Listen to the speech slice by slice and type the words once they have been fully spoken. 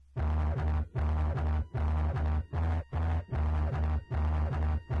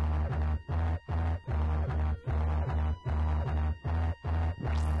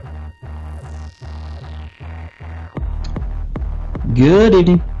Good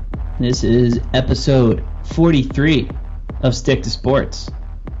evening. This is episode 43 of Stick to Sports.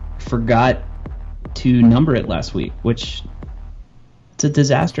 Forgot to number it last week, which it's a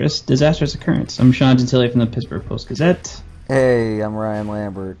disastrous occurrence. I'm Sean Gentile from the Pittsburgh Post-Gazette. Hey, I'm Ryan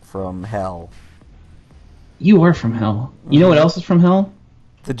Lambert from hell. You are from hell. You know what else is from hell?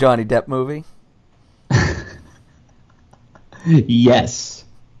 The Johnny Depp movie. Yes.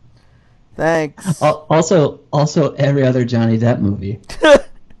 Thanks. Also, every other Johnny Depp movie.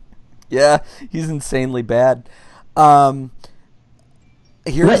 Yeah, he's insanely bad.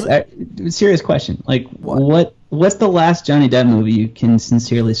 Serious question. Like, what's the last Johnny Depp movie you can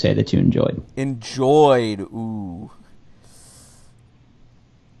sincerely say that you enjoyed? Ooh.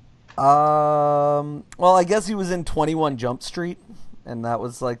 Well, I guess he was in 21 Jump Street, and that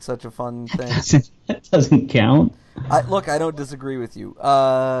was like such a fun thing. That doesn't count. I don't disagree with you.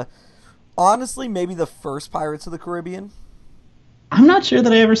 Honestly, maybe the first Pirates of the Caribbean. I'm not sure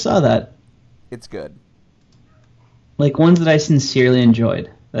that I ever saw that. It's good. Like, ones that I sincerely enjoyed.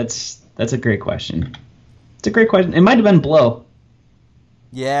 That's a great question. It's a great question. It might have been Blow.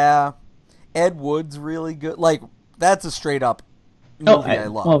 Yeah. Ed Wood's really good. Like, that's a straight up movie I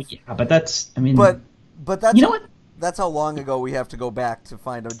love. Oh, yeah, but that's, I mean... But that's... You know what? That's how long ago we have to go back to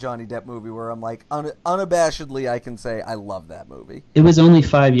find a Johnny Depp movie where I'm like, unabashedly, I can say I love that movie. It was only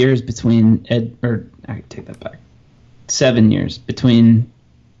 5 years between I take that back. 7 years between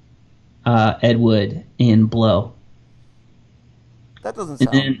Ed Wood and Blow. That doesn't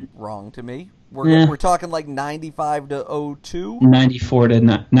sound wrong to me. We're talking like 95 to 02? 94 to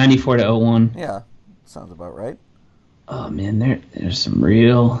 01. Yeah, sounds about right. Oh man, there's some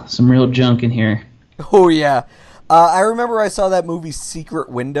real junk in here. Oh yeah. I remember I saw that movie Secret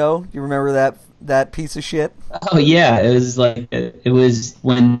Window. You remember that piece of shit? Oh yeah, it was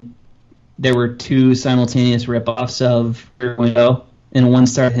when there were two simultaneous rip-offs of Secret Window, and one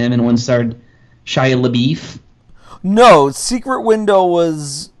starred him and one starred Shia LaBeouf. No, Secret Window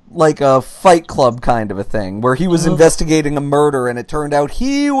was like a Fight Club kind of a thing, where he was investigating a murder, and it turned out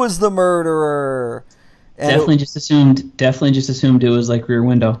he was the murderer. And definitely just assumed it was like Rear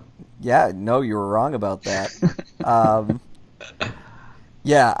Window. Yeah, no, you were wrong about that.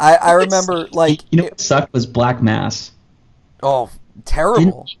 Yeah, I remember, like... You know what sucked was Black Mass. Oh,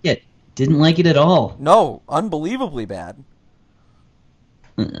 terrible. Didn't like it at all. No, unbelievably bad.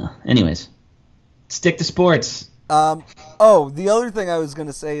 Anyways, stick to sports. The other thing I was going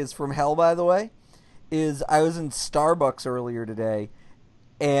to say is from hell, by the way, is I was in Starbucks earlier today,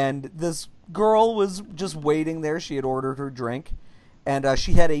 and this girl was just waiting there. She had ordered her drink. And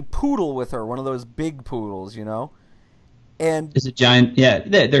she had a poodle with her, one of those big poodles, you know? And it's a giant... Yeah,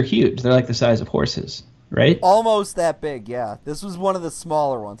 they're huge. They're like the size of horses, right? Almost that big, yeah. This was one of the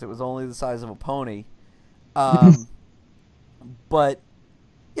smaller ones. It was only the size of a pony. But,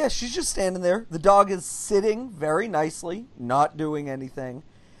 yeah, she's just standing there. The dog is sitting very nicely, not doing anything.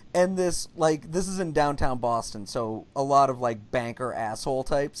 And this is in downtown Boston, so a lot of, like, banker asshole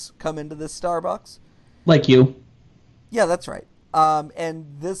types come into this Starbucks. Like you. Yeah, that's right.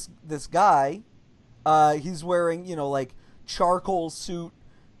 And this guy, he's wearing, you know, like charcoal suit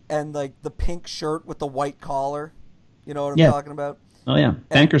and like the pink shirt with the white collar. You know what I'm talking about? Oh yeah,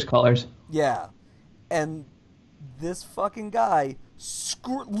 bankers' collars. Yeah, and this fucking guy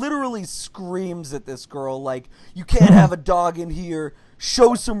literally screams at this girl like, "You can't have a dog in here.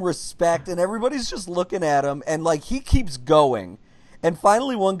 Show some respect." And everybody's just looking at him, and like he keeps going. And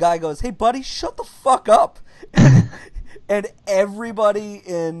finally, one guy goes, "Hey, buddy, shut the fuck up." And everybody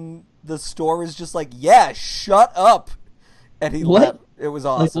in the store is just like, "Yeah, shut up." And he left. It was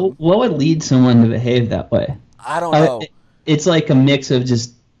awesome. Like, what would lead someone to behave that way? I don't know. It's like a mix of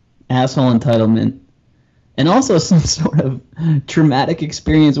just asshole entitlement and also some sort of traumatic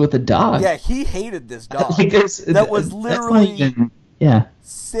experience with a dog. Yeah, he hated this dog. Like that was literally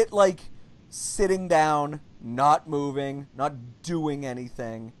sitting down, not moving, not doing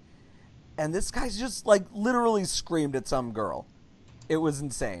anything. And this guy's just, like, literally screamed at some girl. It was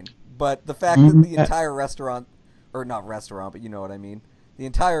insane. But the fact that the entire restaurant, or not restaurant, but you know what I mean, the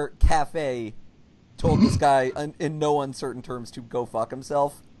entire cafe told this guy in no uncertain terms to go fuck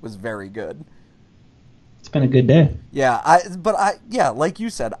himself was very good. It's been a good day. Yeah, like you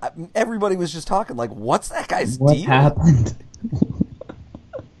said, everybody was just talking, like, what's that guy's deal? What happened?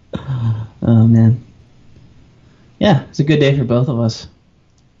 Oh, man. Yeah, it's a good day for both of us.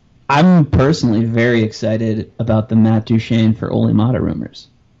 I'm personally very excited about the Matt Duchene for Ole Mata rumors.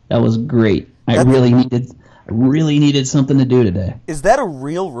 That was great. I really needed something to do today. Is that a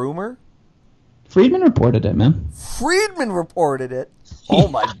real rumor? Friedman reported it, man. Friedman reported it? Oh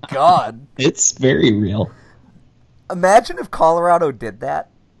my god. It's very real. Imagine if Colorado did that.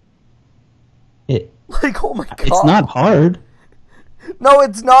 It Like, oh my god. It's not hard. No,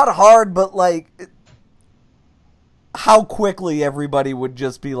 it's not hard, but like, how quickly everybody would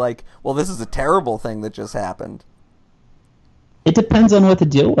just be like, well, this is a terrible thing that just happened. It depends on what the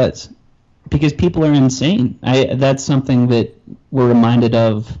deal was, because people are insane. That's something that we're reminded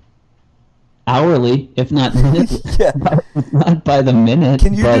of hourly, if not minutely. Yeah. Not by the minute.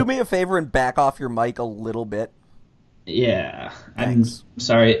 Can you do me a favor and back off your mic a little bit? Yeah. Thanks. I'm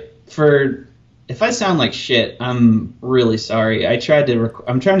sorry. If I sound like shit, I'm really sorry. I'm trying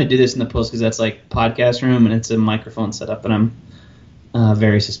to do this in the post because that's like podcast room and it's a microphone setup, and I'm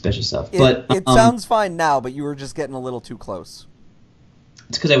very suspicious of. It sounds fine now, but you were just getting a little too close.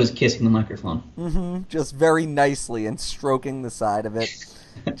 It's because I was kissing the microphone. Mm-hmm. Just very nicely and stroking the side of it,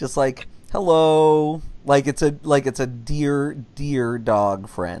 just like hello, like it's a dear dog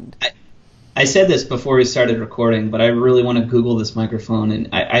friend. I said this before we started recording, but I really want to Google this microphone, and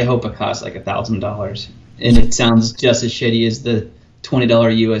I hope it costs like $1,000, and it sounds just as shitty as the $20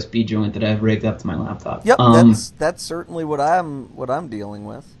 USB joint that I've rigged up to my laptop. Yep, that's certainly what I'm dealing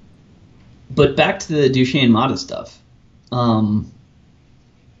with. But back to the Duchesne Mata stuff. I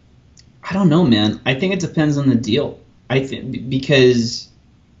don't know, man. I think it depends on the deal. I think because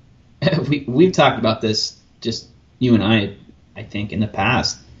we've talked about this, just you and I think in the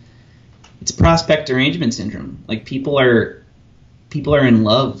past. It's prospect arrangement syndrome. Like people are in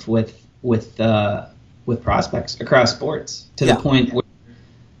love with prospects across sports to the point where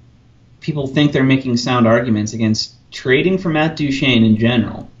people think they're making sound arguments against trading for Matt Duchesne in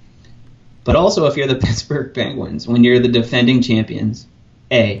general. But also if you're the Pittsburgh Penguins, when you're the defending champions,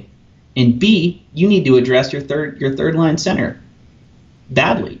 A, and B, you need to address your third line center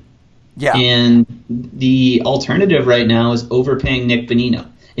badly. Yeah. And the alternative right now is overpaying Nick Bonino.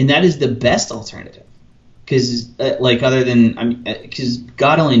 And that is the best alternative, because because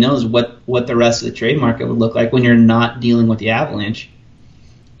God only knows what the rest of the trade market would look like when you're not dealing with the Avalanche.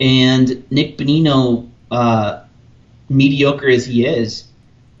 And Nick Bonino, mediocre as he is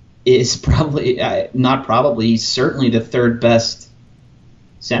probably he's certainly the third best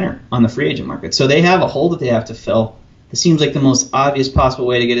center on the free agent market. So they have a hole that they have to fill. It seems like the most obvious possible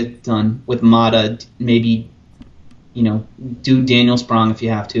way to get it done with Mata, maybe. Do Daniel Sprong if you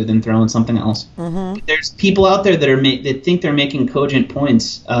have to, then throw in something else. Mm-hmm. There's people out there that think they're making cogent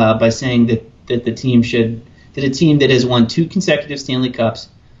points by saying that a team that has won 2 consecutive Stanley Cups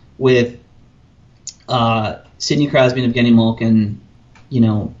with Sidney Crosby and Evgeny Malkin,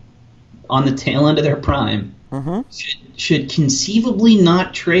 on the tail end of their prime, mm-hmm. should conceivably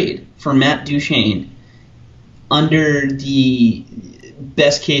not trade for Matt Duchesne under the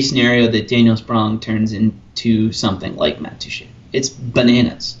best case scenario that Daniel Sprong turns into something like Matt Duchesne. It's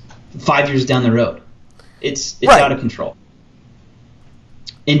bananas. 5 years down the road, it's right. Out of control.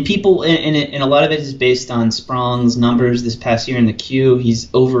 And people, and a lot of it is based on Sprong's numbers this past year in the Q. He's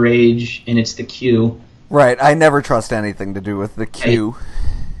overage, and it's the Q. Right. I never trust anything to do with the Q.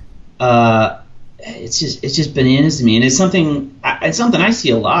 It's just bananas to me, and it's something I see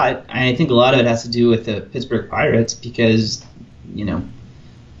a lot. I think a lot of it has to do with the Pittsburgh Pirates because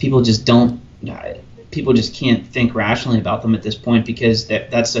people just can't think rationally about them at this point because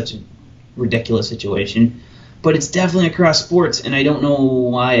that's such a ridiculous situation. But it's definitely across sports, and I don't know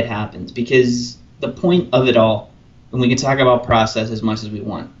why it happens because the point of it all, and we can talk about process as much as we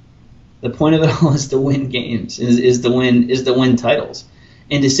want, the point of it all is to win games, is to win titles.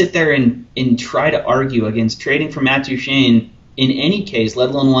 And to sit there and try to argue against trading for Matt Duchesne in any case, let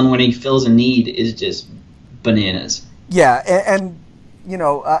alone one when he fills a need, is just bananas. Yeah, and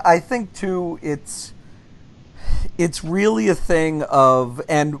I think too, it's really a thing of,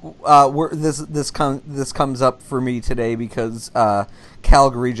 and this comes up for me today because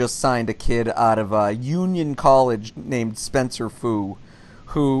Calgary just signed a kid out of Union College named Spencer Fu,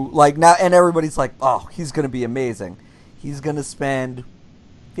 who now, and everybody's like, oh, he's going to be amazing. He's going to spend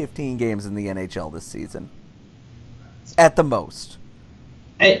 15 games in the NHL this season, at the most.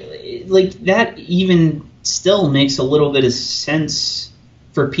 That even still makes a little bit of sense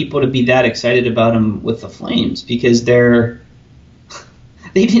for people to be that excited about him with the Flames because they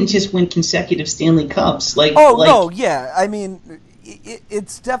didn't just win consecutive Stanley Cups. No, yeah. I mean,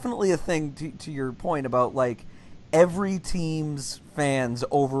 it's definitely a thing to your point about every team's fans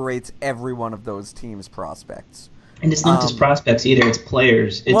overrates every one of those teams' prospects. And it's not just prospects either; it's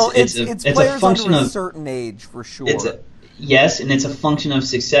players. It's players a function under of a certain age for sure. Yes, and it's a function of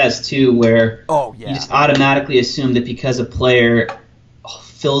success too, where you just automatically assume that because a player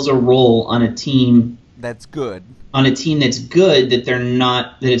fills a role on a team That's good. On a team that's good, that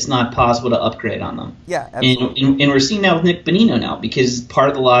it's not possible to upgrade on them. Yeah, absolutely. And we're seeing that with Nick Bonino now, because part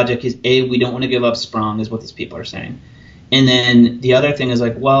of the logic is, A, we don't want to give up Sprong, is what these people are saying. And then the other thing is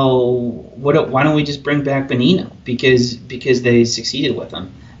like, well, why don't we just bring back Bonino? Because they succeeded with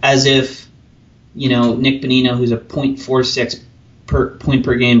him. As if, Nick Bonino, who's a .46 point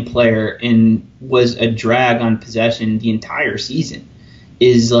per game player and was a drag on possession the entire season,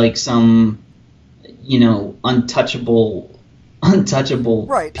 is like some untouchable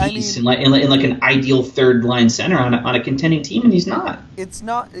right. piece in like an ideal third line center on a contending team, and he's not. It's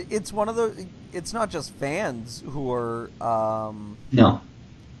not. It's one of the. It's not just fans who are. No.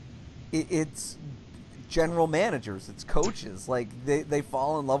 It's general managers. It's coaches. Like they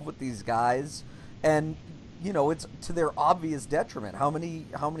fall in love with these guys, and it's to their obvious detriment. How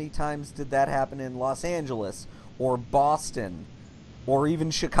many times did that happen in Los Angeles or Boston? Or even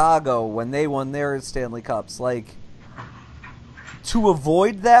Chicago when they won their Stanley Cups. Like, to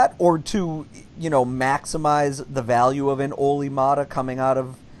avoid that, or to, maximize the value of an Olli Maatta coming out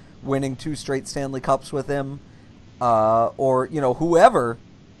of winning 2 straight Stanley Cups with him, or, whoever,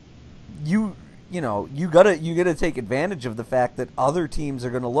 you gotta take advantage of the fact that other teams are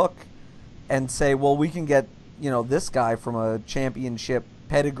gonna look and say, well, we can get, this guy from a championship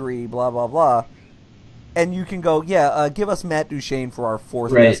pedigree, blah, blah, blah. And you can go, give us Matt Duchene for our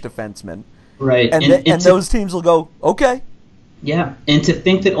fourth best defenseman. Right. And those teams will go, okay. Yeah. And to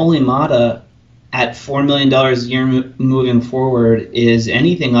think that Olli Maatta at $4 million a year moving forward is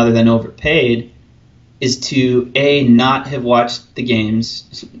anything other than overpaid is to, A, not have watched the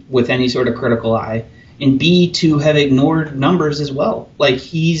games with any sort of critical eye, and B, to have ignored numbers as well. Like,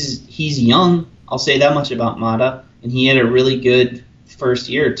 he's young, I'll say that much about Maatta, and he had a really good first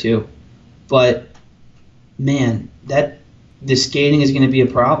year or two. But man, that the skating is going to be a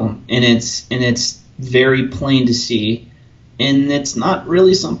problem, and it's very plain to see, and it's not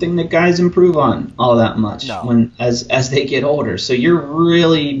really something that guys improve on all that much as they get older. So you're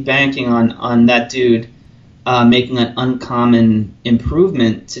really banking on that dude making an uncommon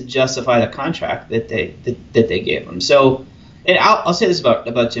improvement to justify the contract that they gave him. So, and I'll say this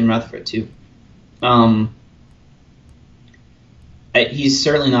about Jim Rutherford too. He's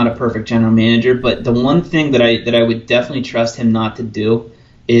certainly not a perfect general manager, but the one thing that I would definitely trust him not to do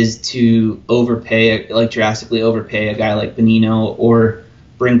is to drastically overpay a guy like Bonino, or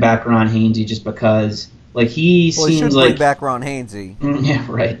bring back Ron Hainsey just because. Like, he seems like, bring back Ron Hainsey. Yeah,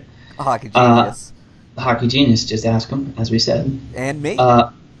 right. A hockey genius. A hockey genius. Just ask him, as we said. And me.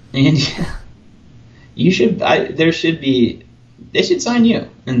 You should. They should sign you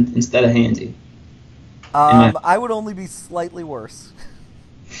instead of Hainsey. I would only be slightly worse.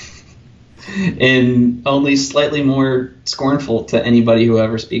 And only slightly more scornful to anybody who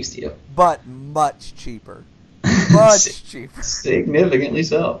ever speaks to you. But much cheaper. Much cheaper. Significantly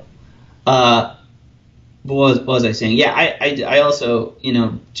so. What was I saying? Yeah, I also,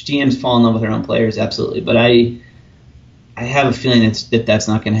 GMs fall in love with their own players, absolutely. But I have a feeling that's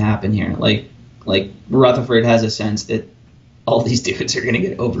not going to happen here. Like Rutherford has a sense that all these dudes are going to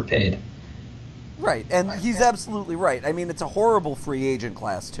get overpaid. Right, and he's absolutely right. I mean, it's a horrible free agent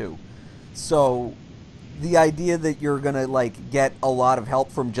class, too. So the idea that you're going to, get a lot of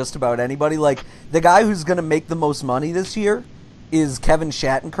help from just about anybody, the guy who's going to make the most money this year is Kevin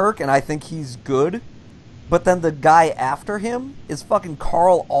Shattenkirk, and I think he's good. But then the guy after him is fucking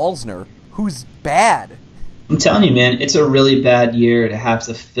Carl Alsner, who's bad. I'm telling you, man, it's a really bad year to have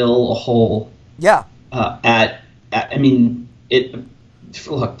to fill a hole. Yeah.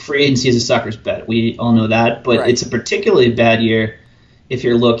 Look, free agency is a sucker's bet. We all know that, but right. It's a particularly bad year if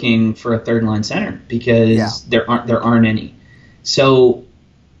you're looking for a third line center, because there aren't any. So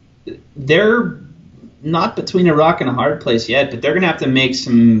they're not between a rock and a hard place yet, but they're going to have to make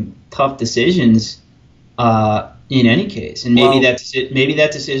some tough decisions in any case. And maybe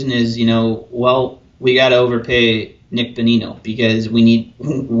that decision is, we got to overpay Nick Bonino because we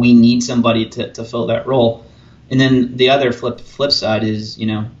need somebody to fill that role. And then the other flip side is,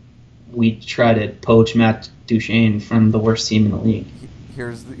 we try to poach Matt Duchene from the worst team in the league.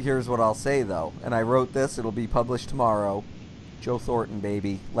 Here's what I'll say, though, and I wrote this. It'll be published tomorrow. Joe Thornton,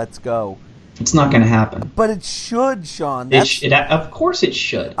 baby, let's go. It's not going to happen. But it should, Sean. Of course it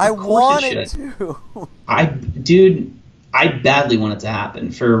should. I want it to. I badly want it to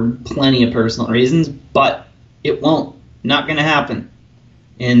happen for plenty of personal reasons, but it won't. Not going to happen.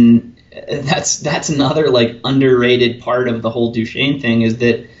 And that's another underrated part of the whole Duchene thing, is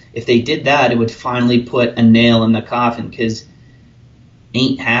that if they did that, it would finally put a nail in the coffin, because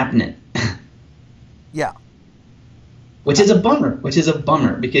ain't happening. Yeah. Which is a bummer,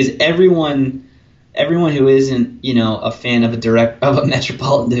 because everyone everyone who isn't, a fan of a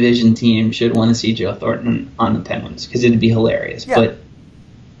Metropolitan Division team should want to see Joe Thornton on the Penguins because it'd be hilarious. Yeah. But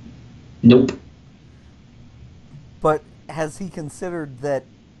nope. But has he considered that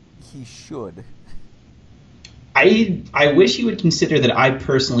he should? I wish he would consider that I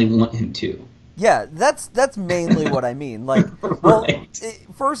personally want him to. Yeah, that's mainly what I mean. Like, well,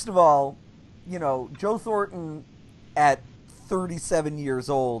 first of all, Joe Thornton at 37 years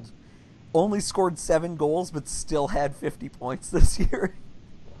old only scored 7 goals, but still had 50 points this year.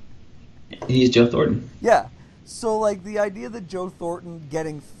 He's Joe Thornton. Yeah. So, like, the idea that Joe Thornton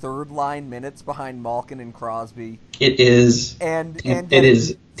getting third-line minutes behind Malkin and Crosby... It is... it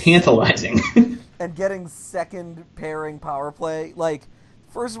is tantalizing. And getting second-pairing power play... Like,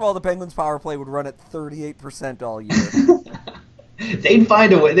 first of all, the Penguins' power play would run at 38% all year. They'd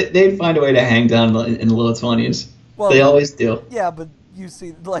find a way to hang down in the low 20s. Well, they always do. Yeah, but you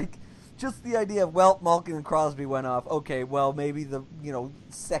see, like... Just the idea of, well, Malkin and Crosby went off. Okay, well, maybe the,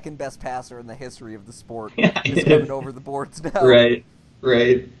 second best passer in the history of the sport is coming over the boards now. Right.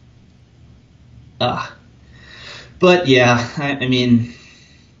 But, yeah, I mean,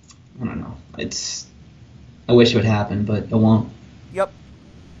 I don't know. I wish it would happen, but it won't. Yep.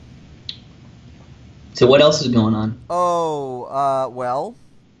 So what else is going on? Well,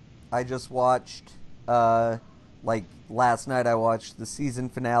 I just watched, last night I watched the season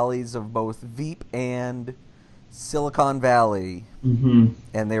finales of both Veep and Silicon Valley, and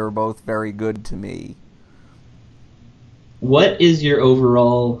they were both very good to me. What is your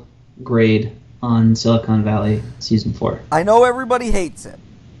overall grade on Silicon Valley season 4? I know everybody hates it.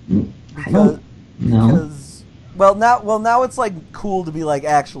 I don't know. Now it's like cool to be like,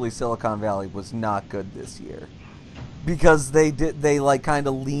 actually Silicon Valley was not good this year because they kind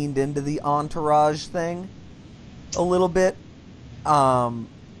of leaned into the entourage thing a little bit.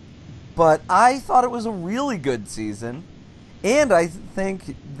 But I thought it was a really good season, and I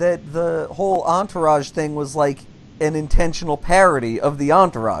think that the whole entourage thing was like an intentional parody of the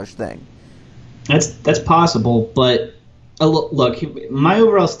entourage thing. That's possible, but look, my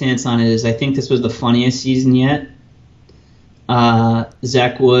overall stance on it is I think this was the funniest season yet.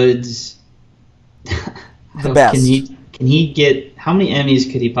 Zach Woods, the best. Can he get, how many Emmys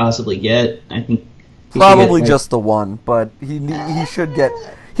could he possibly get? I think probably just the one, but he should get.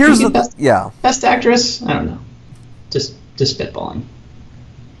 Here's the best actress. I don't know, just spitballing.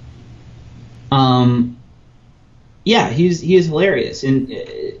 Yeah, he is hilarious,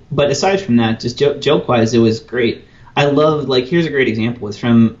 but aside from that, just joke wise, it was great. I love, like, here's a great example. Was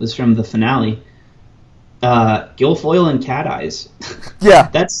from the finale. Guilfoyle and Cat Eyes. Yeah,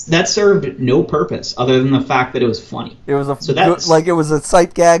 that served no purpose other than the fact that it was funny. It was it was a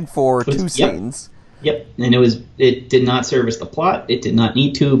sight gag for 2 scenes. Yep, and it did not service the plot. It did not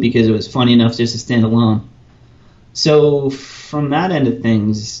need to because it was funny enough just to stand alone. So from that end of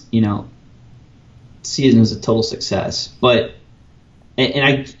things, season was a total success. But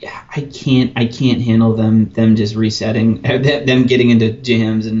I can't handle them just resetting, them getting into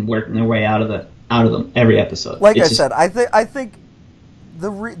jams and working their way out of them every episode. Like I said, I think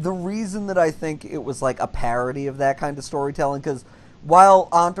the reason that I think it was like a parody of that kind of storytelling, because while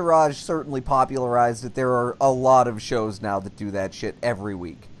Entourage certainly popularized it, there are a lot of shows now that do that shit every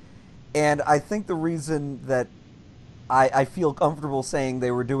week. And I think the reason that I feel comfortable saying they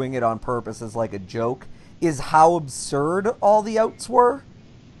were doing it on purpose as like a joke is how absurd all the outs were.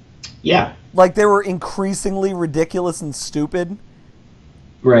 Yeah. Like, they were increasingly ridiculous and stupid.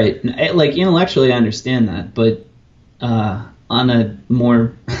 Right. Like, intellectually I understand that, but on a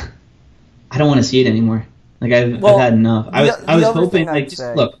more... I don't want to see it anymore. Like, I've had enough. I was hoping, like,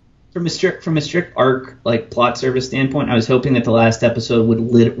 just look, from a strict arc, like, plot service standpoint, I was hoping that the last episode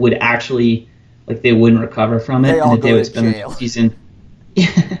would actually, like, they wouldn't recover from it, and that they would spend the season,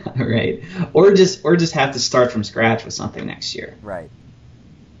 right, or just have to start from scratch with something next year, right.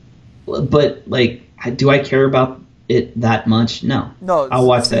 But, like, do I care about it that much? No. I'll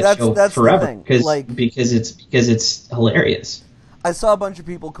watch that show forever because it's hilarious. I saw a bunch of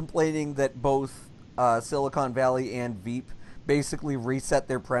people complaining that both Silicon Valley and Veep basically reset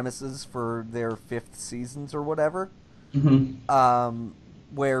their premises for their 5th seasons or whatever. Mm-hmm.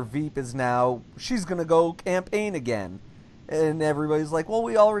 Where Veep is now, she's going to go campaign again. And everybody's like, well,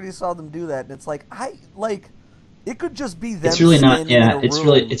 we already saw them do that. And it's like, it could just be them. It's really not. Yeah,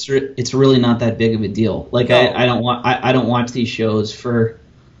 it's really not that big of a deal. Like, no. I don't watch these shows for.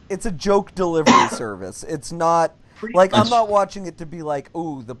 It's a joke delivery service. It's not. Like, I'm not watching it to be like,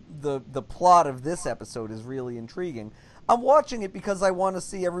 ooh, the plot of this episode is really intriguing. I'm watching it because I want to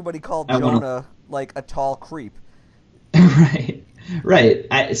see everybody call Jonah like a tall creep. Right. Right.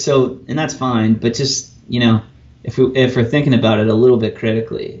 And that's fine, but just, if we're thinking about it a little bit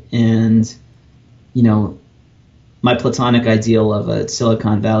critically, and you know, my platonic ideal of a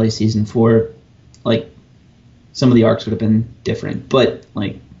Silicon Valley season 4, like, some of the arcs would have been different, but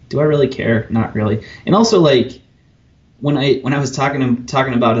like, do I really care? Not really. And also, like, when I was talking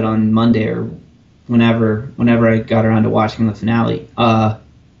about it on Monday, or whenever I got around to watching the finale, I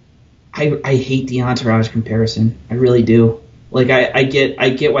hate the Entourage comparison. I really do. Like, I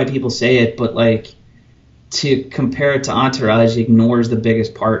get why people say it, but like, to compare it to Entourage ignores the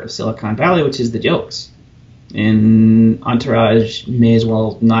biggest part of Silicon Valley, which is the jokes. And Entourage may as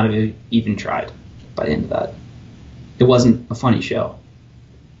well not have even tried by the end of that. It wasn't a funny show.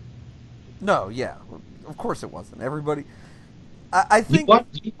 No, yeah, of course it wasn't. Everybody, I think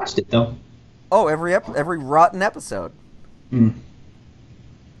You watched it though. Oh, every rotten episode. Mm.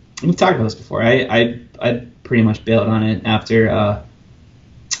 We've talked about this before. I pretty much bailed on it after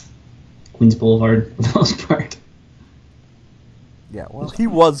Queens Boulevard for the most part. Yeah, well, he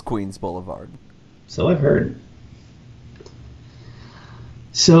was Queens Boulevard. So I've heard.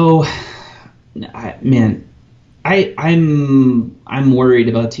 So, I'm worried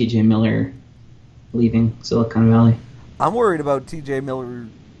about T.J. Miller leaving Silicon Valley. I'm worried about T.J. Miller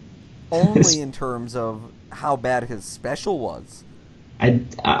only in terms of how bad his special was. I'm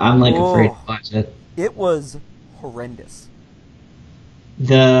afraid to watch it. It was horrendous.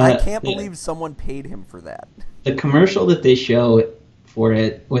 I can't believe someone paid him for that. The commercial that they show for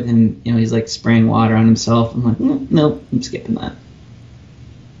it with him, he's like spraying water on himself. I'm like, nope, I'm skipping that.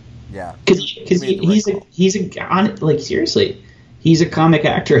 Yeah, because seriously, he's a comic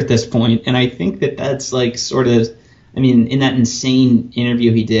actor at this point, and I think that's like sort of, in that insane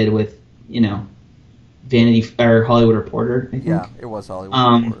interview he did with Vanity or Hollywood Reporter. I think. Yeah, it was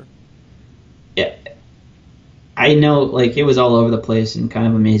Hollywood Reporter. Yeah, I know, like, it was all over the place and kind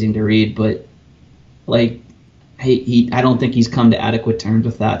of amazing to read, but like, I don't think he's come to adequate terms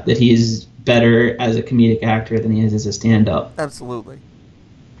with that he is better as a comedic actor than he is as a stand-up. Absolutely.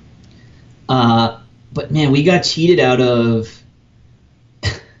 But man, we got cheated out of.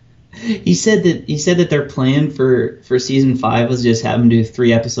 He said that their plan for season 5 was just have him do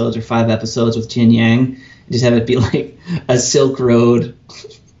 3 episodes or 5 episodes with Jin Yang, and just have it be like a Silk Road,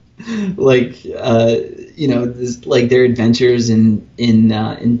 like this, like their adventures in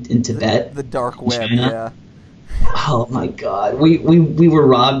Tibet, the dark web, China. Yeah. Oh my God, we were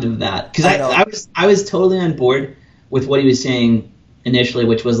robbed of that, because I was totally on board with what he was saying initially,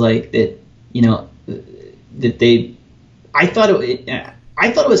 which was like that that they. I thought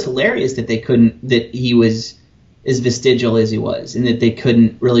it was hilarious that he was as vestigial as he was, and that they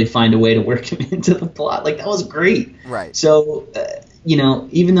couldn't really find a way to work him into the plot. Like, that was great. Right. So,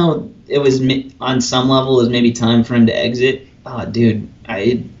 even though it was on some level it was maybe time for him to exit, dude,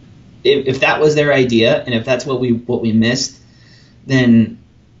 if that was their idea, and if that's what we missed, then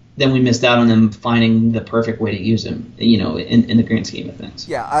we missed out on them finding the perfect way to use him, in the grand scheme of things.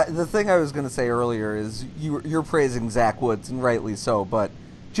 Yeah, the thing I was going to say earlier is you're praising Zach Woods, and rightly so, but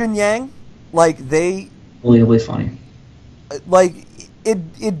Jin Yang, like, Unbelievably funny. Like,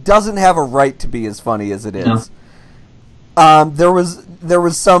 it doesn't have a right to be as funny as it is. No. There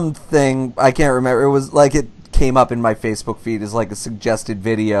was something, I can't remember, it was like, it came up in my Facebook feed as like a suggested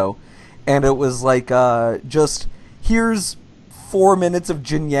video, and it was like, just, here's 4 minutes of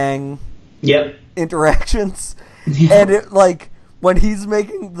Jin Yang interactions, and it, like, when he's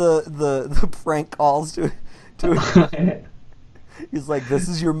making the prank calls to he's like, "This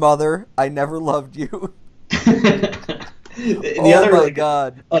is your mother. I never loved you." The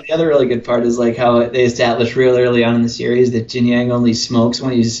other really good part is like how they established real early on in the series that Jin Yang only smokes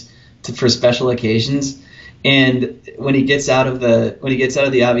when he's for special occasions, and when he gets out of the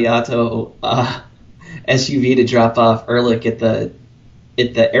Aviato SUV to drop off Ehrlich at the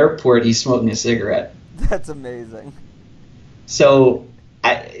airport, he's smoking a cigarette. That's amazing. So,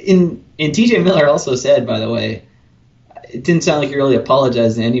 TJ Miller also said, by the way, it didn't sound like he really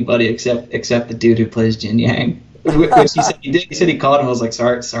apologized to anybody except the dude who plays Jin Yang, which he said he did. He said he called him. I was like,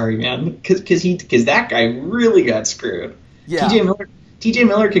 sorry, man, because that guy really got screwed. Yeah. TJ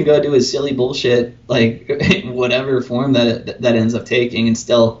Miller can go do his silly bullshit, like, in whatever form that ends up taking, and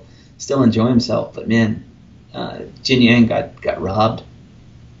still enjoy himself. But man, Jin Yang got robbed.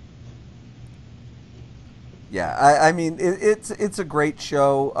 Yeah, I mean, it's a great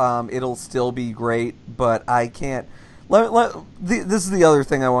show. It'll still be great, but I can't. This is the other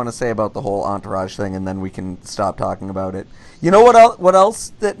thing I want to say about the whole Entourage thing, and then we can stop talking about it. You know what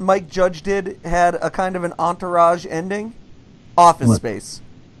else that Mike Judge did had a kind of an Entourage ending? Office Space.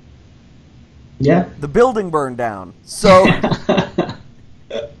 Yeah. The building burned down. So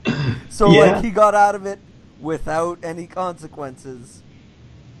So like he got out of it without any consequences.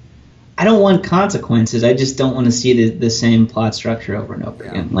 I don't want consequences. I just don't want to see the same plot structure over and over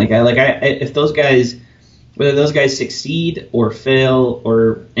again. If those guys, whether those guys succeed or fail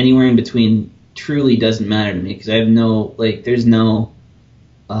or anywhere in between, truly doesn't matter to me because I have no there's no.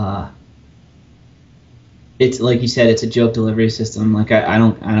 It's like you said, it's a joke delivery system. Like I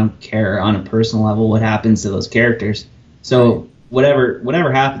don't care on a personal level what happens to those characters. So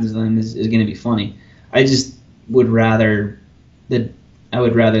whatever happens to them is going to be funny. I just would rather the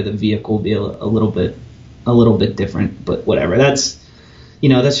vehicle be a little bit different. But whatever. That's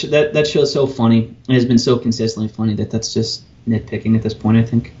that show's so funny and has been so consistently funny that's just nitpicking at this point. I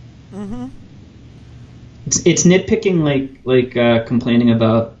think. Mm-hmm. It's nitpicking like complaining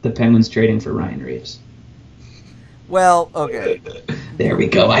about the Penguins trading for Ryan Reeves. Well, okay. There we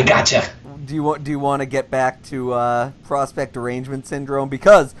go. I gotcha. Do you want to get back to prospect derangement syndrome?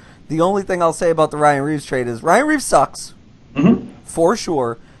 Because the only thing I'll say about the Ryan Reeves trade is Ryan Reeves sucks, for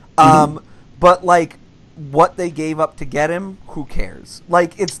sure. But like what they gave up to get him, who cares?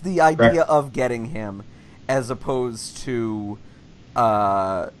 Like it's the idea of getting him, as opposed to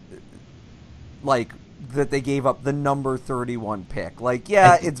like that they gave up the number 31 pick. Like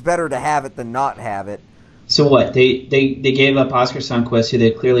it's better to have it than not have it. So what? They gave up Oscar Sundqvist, who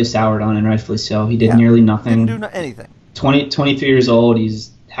they clearly soured on, and rightfully so. He did nearly nothing. Didn't do anything. 23 years old.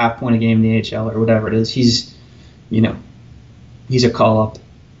 He's half point a game in the AHL or whatever it is. He's a call up.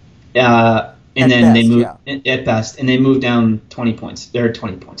 And then they moved at best, and they moved down 20 points. There are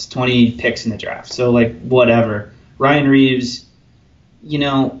 20 points, 20 picks in the draft. So like whatever. Ryan Reeves,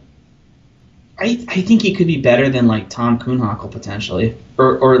 I think he could be better than like Tom Kuhnhackl potentially,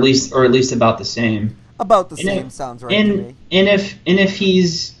 or at least about the same. About the same sounds right to me. And if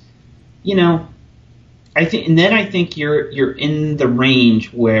he's, I think you're in the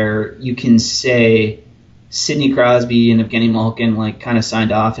range where you can say Sidney Crosby and Evgeny Malkin like kind of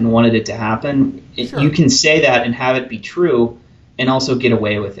signed off and wanted it to happen. Sure. You can say that and have it be true, and also get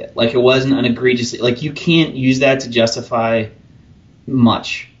away with it. Like it wasn't an egregiously like you can't use that to justify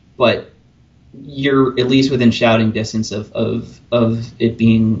much, but you're at least within shouting distance of it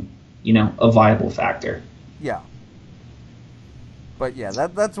being a viable factor. Yeah. But yeah,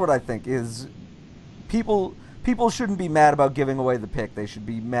 that's what I think is people shouldn't be mad about giving away the pick. They should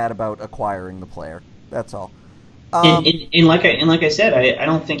be mad about acquiring the player. That's all. And like I said, I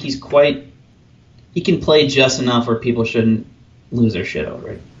don't think he can play just enough where people shouldn't lose their shit over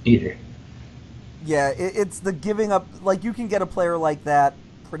it either. Yeah, it's the giving up. Like you can get a player like that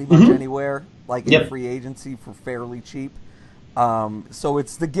pretty much anywhere, like in free agency for fairly cheap. So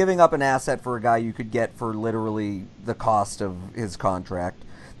it's the giving up an asset for a guy you could get for literally the cost of his contract.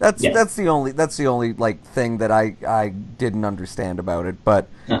 That's the only like thing that I didn't understand about it. But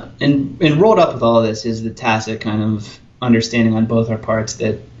and rolled up with all of this is the tacit kind of understanding on both our parts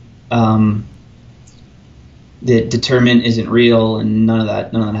that that determinant isn't real and none of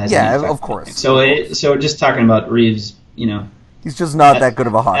that has any effect. Of course. So just talking about Reeves, he's just not that good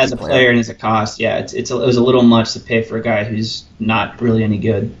of a hockey as a player and as a cost. Yeah, it was a little much to pay for a guy who's not really any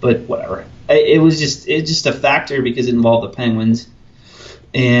good. But whatever. It was just a factor because it involved the Penguins,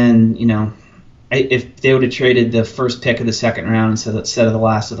 and if they would have traded the first pick of the second round instead of the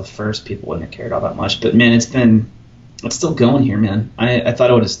last of the first, people wouldn't have cared all that much. But man, it's still going here, man. I thought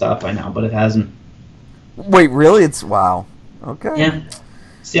it would have stopped by now, but it hasn't. Wait, really? Wow. Okay. Yeah.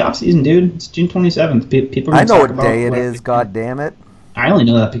 It's the off season, dude. It's June 27th. People. I know what day it is. God damn it! I only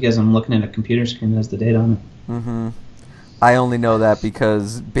know that because I'm looking at a computer screen that has the date on it. Mm-hmm. I only know that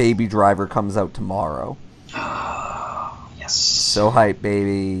because Baby Driver comes out tomorrow. Oh, yes. So hype,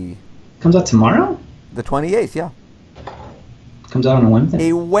 baby. Comes out tomorrow? The 28th, yeah. Comes out on a Wednesday.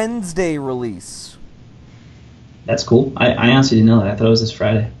 A Wednesday release. That's cool. I honestly didn't know that. I thought it was this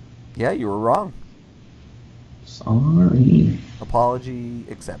Friday. Yeah, you were wrong. Sorry. Apology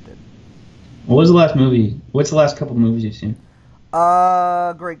accepted. What was the last movie? What's the last couple movies you've seen?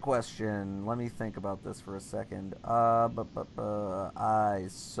 Great question. Let me think about this for a second. I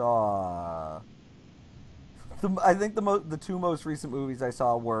saw. I think the two most recent movies I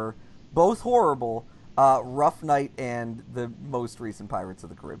saw were both horrible. Rough Night and the most recent Pirates of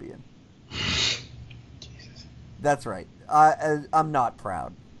the Caribbean. Jesus. That's right. I'm not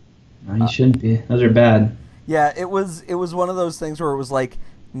proud. No, you shouldn't be. Those are bad. Yeah, it was one of those things where it was like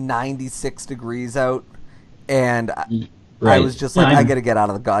 96 degrees out, and I was just like, I gotta get out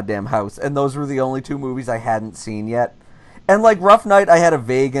of the goddamn house. And those were the only two movies I hadn't seen yet. And like Rough Night, I had a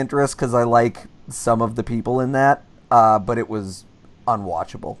vague interest because I like some of the people in that, but it was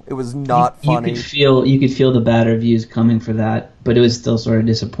unwatchable. It was not funny. You could feel the bad reviews coming for that, but it was still sort of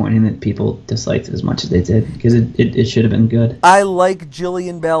disappointing that people disliked it as much as they did, because it should have been good. I like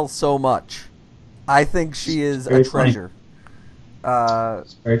Jillian Bell so much. I think she is a treasure.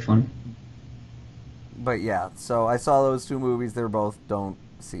 It's very funny. But yeah, so I saw those two movies. They're both, don't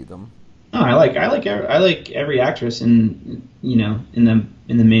see them. Oh, I like every actress in the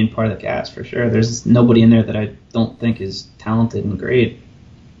main part of the cast for sure. There's nobody in there that I don't think is talented and great.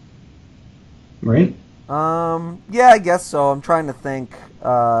 Right? Yeah, I guess so. I'm trying to think.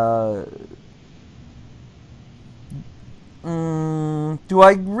 Do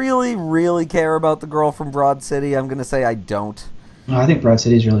I really, really care about the girl from Broad City? I'm gonna say I don't. No, I think Broad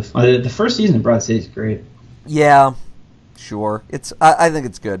City is really fun. The first season of Broad City is great. Yeah. Sure, I think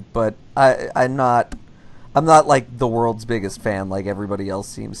it's good, but I'm not like the world's biggest fan like everybody else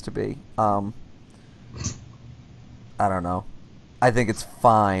seems to be. I don't know. I think it's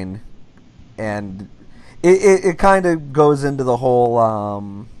fine, and it kind of goes into the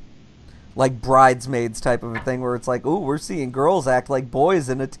whole like Bridesmaids type of a thing where it's like, ooh, we're seeing girls act like boys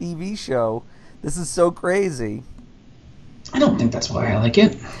in a TV show. This is so crazy. I don't think that's why I like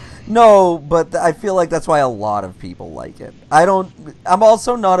it. No, but I feel like that's why a lot of people like it. I'm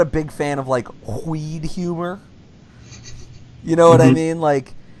also not a big fan of, like, weed humor. You know what I mean?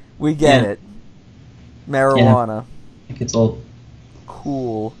 Like, we get it. Marijuana. Yeah. I think it's old.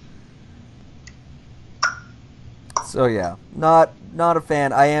 Cool. So, yeah. Not a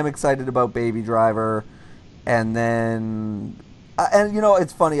fan. I am excited about Baby Driver. And then... and,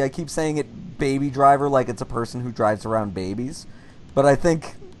 it's funny. I keep saying it Baby Driver like it's a person who drives around babies. But I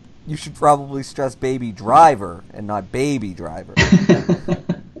think... you should probably stress Baby Driver and not Baby Driver. I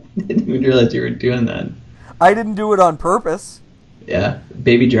didn't even realize you were doing that. I didn't do it on purpose. Yeah,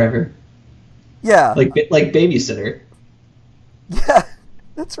 Baby Driver. Yeah. Like babysitter. Yeah,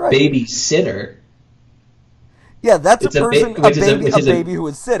 that's right. Babysitter. Yeah, that's a person, a baby who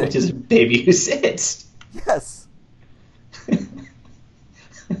is sitting. Which is a baby who sits. Yes.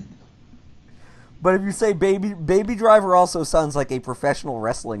 But if you say Baby Driver also sounds like a professional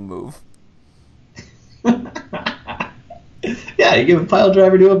wrestling move. Yeah, you give a pile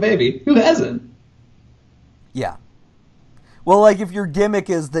driver to a baby. Who hasn't? Yeah. Well, like, if your gimmick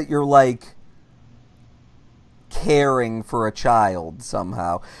is that you're, like, caring for a child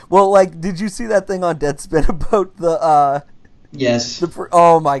somehow. Well, like, did you see that thing on Deadspin about the, Yes.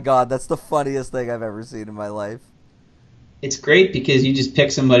 Oh my god, that's the funniest thing I've ever seen in my life. It's great because you just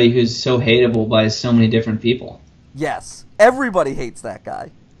pick somebody who's so hateable by so many different people. Yes. Everybody hates that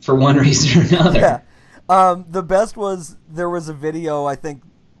guy. For one reason or another. Yeah. The best was, there was a video, I think,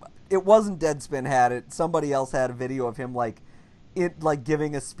 it wasn't Deadspin had it, somebody else had a video of him, like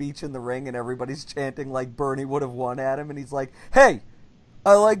giving a speech in the ring, and everybody's chanting, like, Bernie would have won at him, and he's like, hey,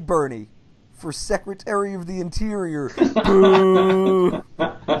 I like Bernie. For Secretary of the Interior. Boo!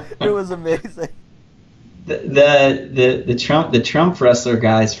 It was amazing. The Trump wrestler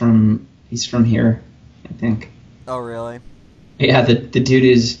guy's he's from here, I think. Oh really? Yeah, the dude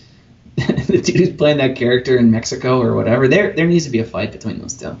who's the dude who's playing that character in Mexico or whatever. There needs to be a fight between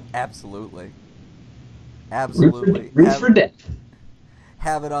those two. Absolutely. Absolutely. Root for death.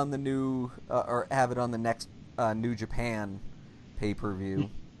 Have it on the new or have it on the next New Japan pay-per-view.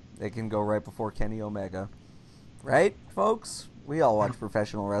 They can go right before Kenny Omega. Right, folks? We all watch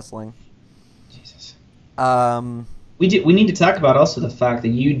professional wrestling. Jesus. We need to talk about also the fact that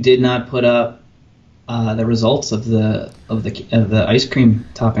you did not put up the results of the ice cream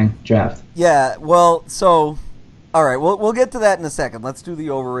topping draft. Yeah, well, so all right, we'll get to that in a second. Let's do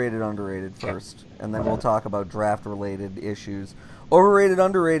the overrated underrated first, and then we'll talk about draft related issues. Overrated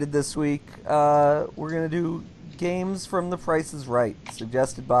underrated this week. We're gonna do games from The Price is Right,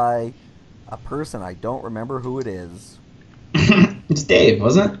 suggested by a person I don't remember who it is. It's Dave,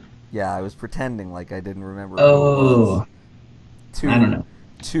 wasn't it? Yeah, I was pretending like I didn't remember. Oh, who it was I don't know.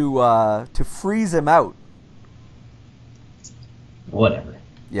 To freeze him out. Whatever.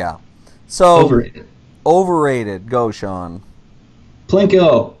 Yeah. So overrated. Overrated. Go, Sean.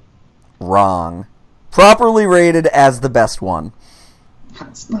 Plinko. Wrong. Properly rated as the best one.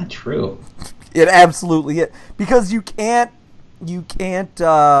 That's not true. It absolutely is, because you can't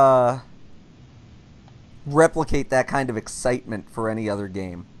replicate that kind of excitement for any other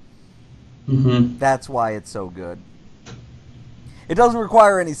game. Mm-hmm. That's why it's so good. It doesn't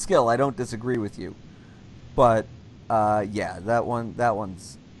require any skill. I don't disagree with you, but yeah, that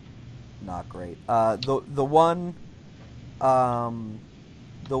one's not great. The one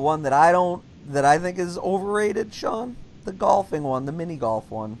that I think is overrated, Sean, the golfing one, the mini golf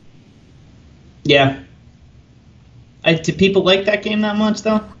one. Yeah. Do people like that game that much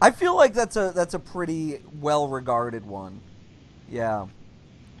though? I feel like that's a pretty well regarded one. Yeah.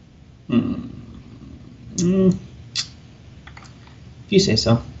 If you say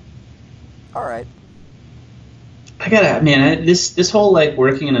so. All right. This whole like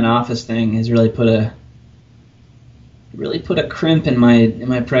working in an office thing has really put a crimp in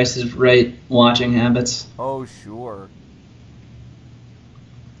my Price is Right watching habits. Oh sure.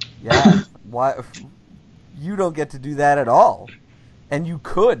 Yeah. Why? You don't get to do that at all, and you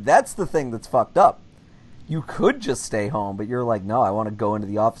could. That's the thing that's fucked up. You could just stay home, but you're like, no, I want to go into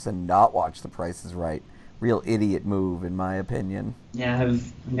the office and not watch The Price is Right. Real idiot move, in my opinion. Yeah, I'm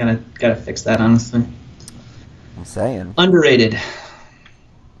gotta fix that, honestly. I'm saying. Underrated.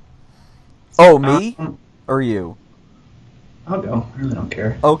 Oh, me? Or you? I'll go. I really don't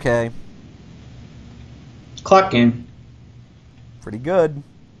care. Okay. Clock Game. Pretty good.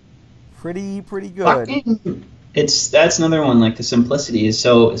 Pretty good. Clock Game. That's another one. Like the simplicity is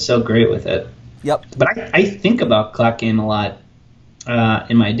so great with it. Yep. But I think about Clock Game a lot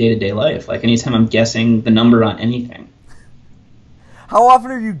in my day-to-day life. Like anytime I'm guessing the number on anything. How often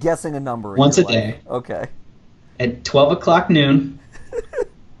are you guessing a number? Once a day. Okay. At 12 o'clock noon,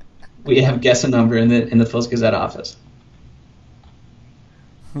 we have guess a number in the Post-Gazette office.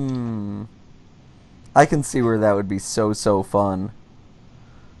 I can see where that would be so fun.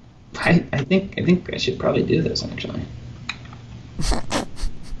 I think I should probably do this actually.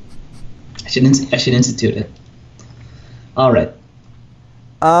 I should institute it. All right.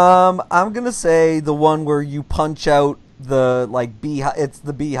 I'm gonna say the one where you punch out the beehive. It's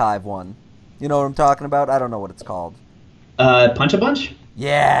the beehive one. You know what I'm talking about? I don't know what it's called. Punch a Bunch?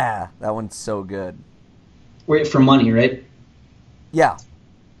 Yeah, that one's so good. Wait, for money, right? Yeah.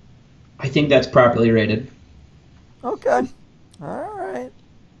 I think that's properly rated. Okay. All right.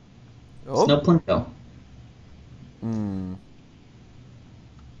 Oh. Snow Plinko.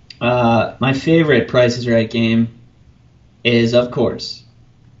 My favorite Price is Right game is, of course,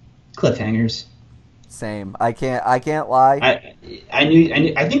 Cliffhangers. Same. I can't lie.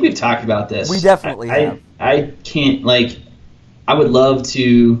 I think we've talked about this. We definitely have. I can't, I would love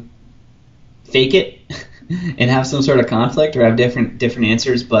to fake it and have some sort of conflict or have different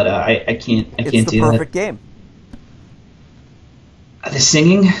answers, but I can't do that. It's the perfect game. The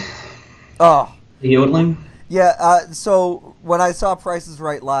singing. Oh. The yodeling. Yeah, so when I saw Price is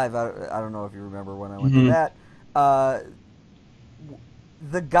Right live, I don't know if you remember when I went to that,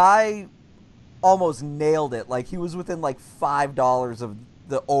 the guy almost nailed it. Like, he was within $5 of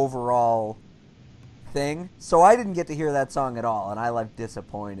the overall thing. So I didn't get to hear that song at all, and I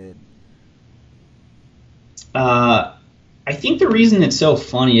disappointed. I think the reason it's so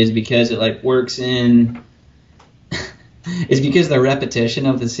funny is because it works in is because the repetition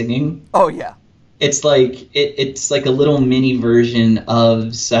of the singing. Oh yeah. It's it's like a little mini version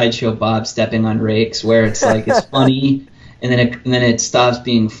of Sideshow Bob stepping on rakes, where it's it's funny, and then it stops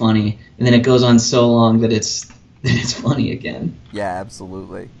being funny, and then it goes on so long that it's funny again. Yeah,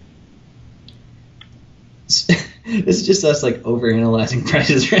 absolutely. It's just us overanalyzing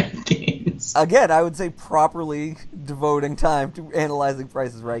Price is Right games. Again, I would say properly devoting time to analyzing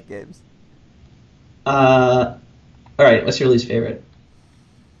Price is Right games. All right, what's your least favorite?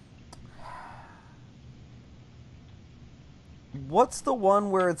 What's the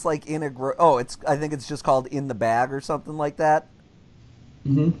one where it's in a I think it's just called In the Bag or something like that.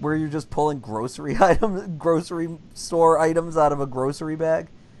 Mm-hmm. Where you're just pulling grocery store items out of a grocery bag.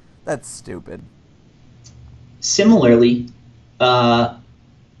 That's stupid. Similarly, now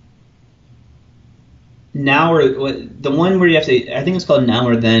or the one where you have to, I think it's called Now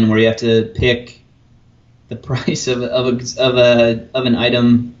or Then, where you have to pick the price of an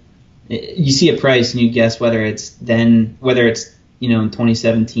item. You see a price and you guess whether it's in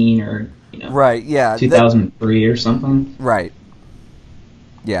 2017 or right, yeah, 2003 or something. Right.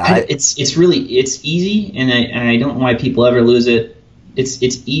 Yeah, it's easy, and I don't know why people ever lose it. It's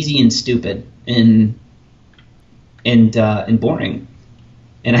easy and stupid and boring,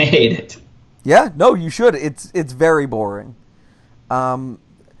 and I hate it. Yeah, no, you should. It's very boring.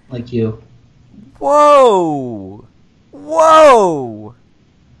 Like you. Whoa.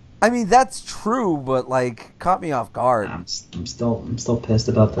 I mean, that's true, but caught me off guard. I'm still pissed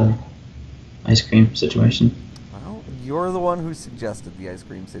about the ice cream situation. Well, you're the one who suggested the ice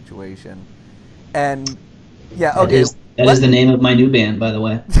cream situation, and yeah, okay. That is the name of my new band, by the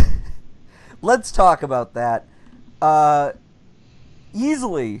way. Let's talk about that.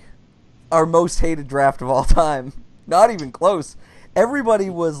 Easily our most hated draft of all time. Not even close. Everybody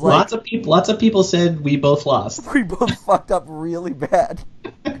was lots of people said we both lost. We both fucked up really bad.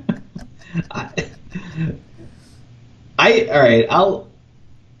 All right.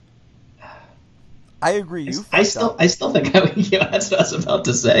 I agree. You I fucked up, still think that's what I was about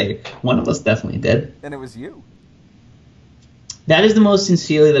to say. One of us definitely did. and it was you. That is the most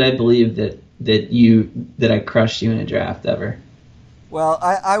sincerely that I believe that I crushed you in a draft ever. Well,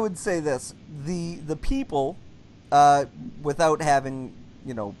 I would say this: the people, without having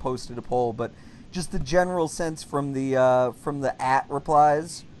posted a poll, but just the general sense from the at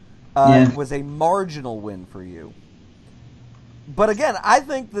replies, Yeah. was a marginal win for you. But again, I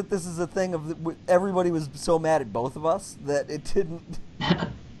think that this is a thing of everybody was so mad at both of us that it didn't.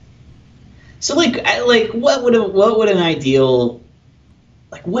 So what would an ideal,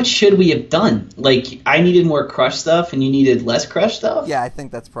 like, what should we have done? Like, I needed more crush stuff and you needed less crush stuff? Yeah, I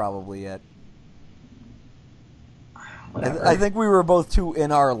think that's probably it. Whatever. I think we were both too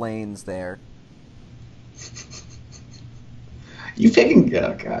in our lanes there. You picking?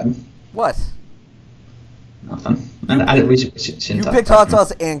 Oh God. What? Nothing. We shouldn't You talk picked about hot them.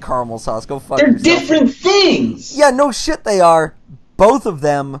 sauce and caramel sauce. Go fuck They're yourself. different things. Yeah, no shit they are. Both of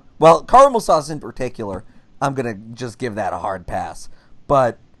them. Well, caramel sauce in particular, I'm going to just give that a hard pass.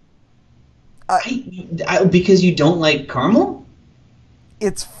 But Because you don't like caramel?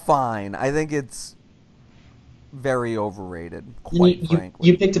 it's fine. I think it's very overrated, quite frankly.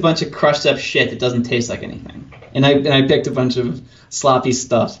 You picked a bunch of crushed up shit that doesn't taste like anything. And I picked a bunch of sloppy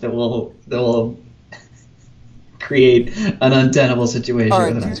stuff that will create an untenable situation. All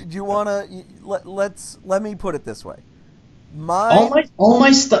right, do you want to let me put it this way. All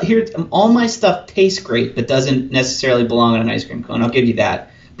my stuff tastes great, but doesn't necessarily belong on an ice cream cone. I'll give you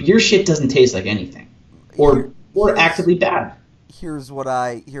that. But your shit doesn't taste like anything, or actively bad. Here's what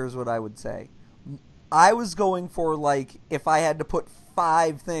I would say. I was going for, like, if I had to put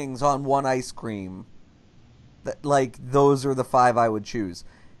 5 things on one ice cream, those are the 5 I would choose.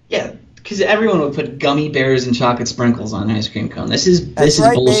 Yeah, because everyone would put gummy bears and chocolate sprinkles on an ice cream cone. This is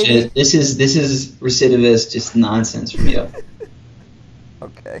right, bullshit. baby. This is recidivist, just nonsense from you.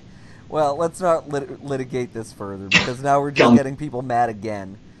 Okay. Well, let's not litigate this further, because now we're just getting people mad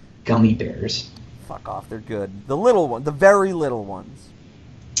again. Gummy bears. Fuck off, they're good. The little one, the very little ones.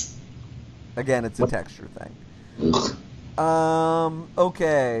 Again, it's a texture thing. Ugh.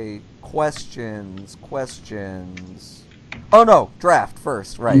 Okay. Questions. Oh no, draft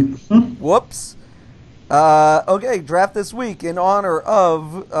first, right. Mhm. Whoops. Okay, draft this week in honor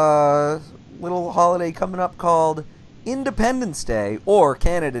of little holiday coming up called Independence Day, or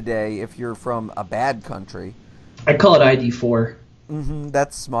Canada Day if you're from a bad country. I call it ID4.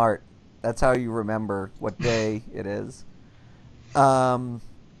 That's smart. That's how you remember what day it is.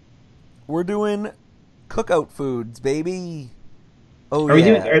 We're doing cookout foods, baby. Oh, Are we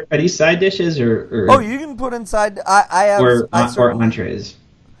doing? Are these side dishes or? Oh, you can put inside. I have. Or certainly, entrees.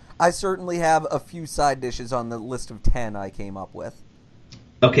 I certainly have a few side dishes on the list of 10 I came up with.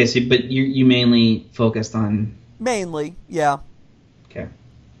 Okay, so but you mainly focused on. Mainly, yeah. Okay.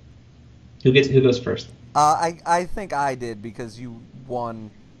 Who goes first? I think I did because you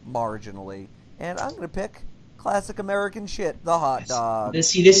won marginally, and I'm gonna pick classic American shit, the hot dog.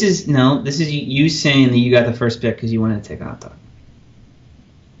 See, this is you saying that you got the first pick because you wanted to take a hot dog.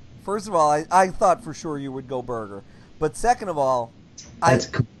 First of all, I thought for sure you would go burger, but second of all, That's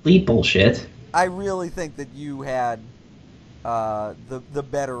complete bullshit. I really think that you had the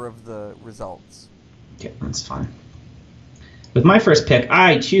better of the results. Okay, that's fine. With my first pick,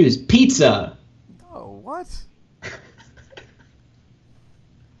 I choose pizza. Oh, what?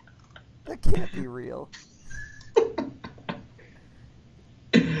 That can't be real.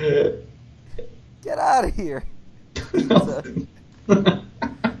 Get out of here. Pizza.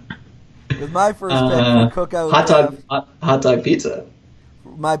 With my first pick for cookout, hot dog pizza.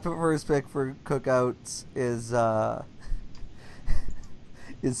 My first pick for cookouts is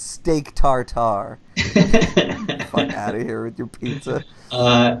steak tartare. Fuck out of here with your pizza.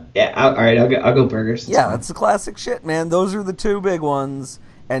 Yeah. All right. I'll go burgers. That's the classic shit, man. Those are the 2 big ones,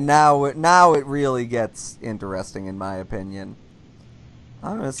 and now it really gets interesting, in my opinion.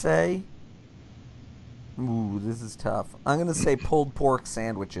 I'm gonna say, ooh, this is tough. I'm gonna say pulled pork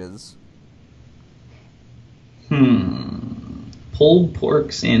sandwiches. Pulled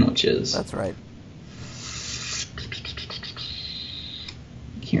pork sandwiches. That's right.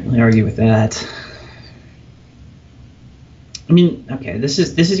 Can't really argue with that. I mean, okay, this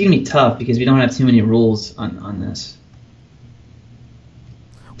is gonna be tough because we don't have too many rules on this.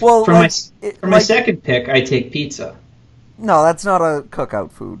 Well, for my second pick, I take pizza. No, that's not a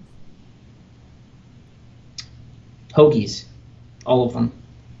cookout food. Hoagies, all of them.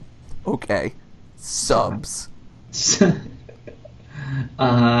 Okay, subs. Subs,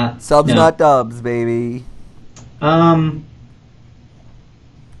 not dubs, baby. Um,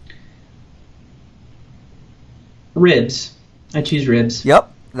 ribs. I choose ribs.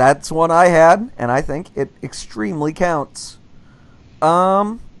 Yep, that's one I had, and I think it extremely counts.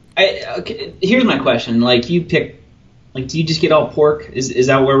 Okay, here's my question. Like, you pick, like, do you just get all pork? Is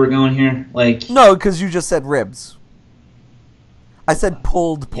that where we're going here? Like, No, because you just said ribs. I said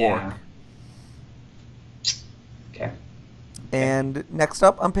pulled pork. yeah. Okay. And next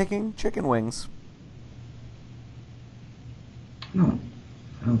up, I'm picking chicken wings. I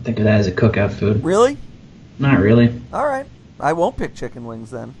don't think of that as a cookout food. Really? Not really. All right. I won't pick chicken wings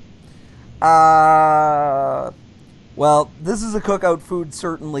then. Well, this is a cookout food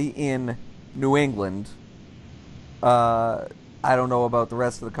certainly in New England. I don't know about the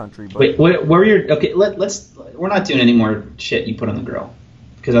rest of the country, but Wait, where were your? Okay, let's. We're not doing any more shit you put on the grill,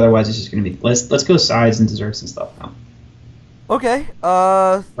 because otherwise it's just gonna be. Let's go sides and desserts and stuff now. okay.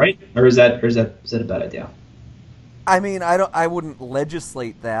 Right? Or is that a bad idea? I mean, I wouldn't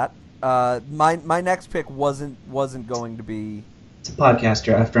legislate that. My next pick wasn't going to be. It's a podcast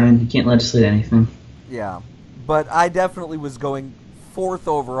draft, Ryan. You can't legislate anything. Yeah, but I definitely was going fourth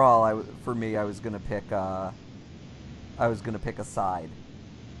overall. For me, I was gonna pick. I was gonna pick a side.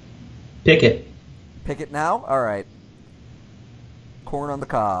 Pick it. Pick it now. All right. Corn on the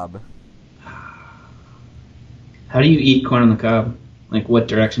cob. How do you eat corn on the cob? Like, what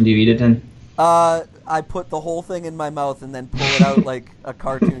direction do you eat it in? I put the whole thing in my mouth and then pull it out like a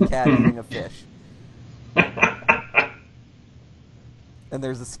cartoon cat eating a fish. And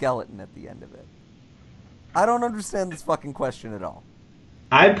there's a skeleton at the end of it. I don't understand this fucking question at all.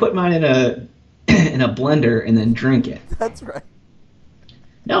 I put mine in a in a blender and then drink it. That's right.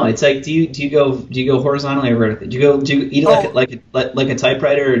 No, it's like, do you go horizontally or vertically? Do you eat it like a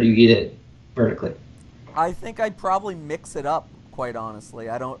typewriter, or do you eat it vertically? I think I'd probably mix it up. Quite honestly,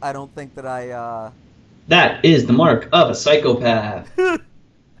 I don't think that I. That is the mark of a psychopath.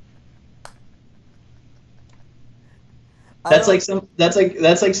 That's like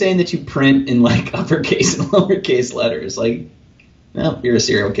saying that you print in like uppercase and lowercase letters. Like, no, you're a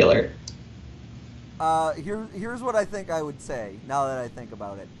serial killer. Here's what I think I would say. Now that I think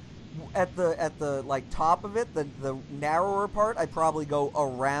about it, at the like top of it, the narrower part, I'd probably go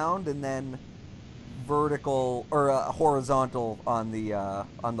around and then vertical or horizontal on the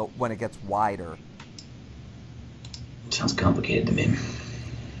when it gets wider. Sounds complicated to me.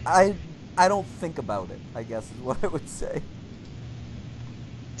 I don't think about it, I guess is what I would say.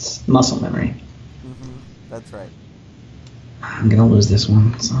 It's muscle memory. Mm-hmm. That's right. I'm gonna lose this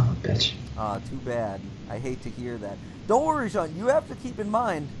one. Son of a bitch. Too bad. I hate to hear that. Don't worry, Sean. You have to keep in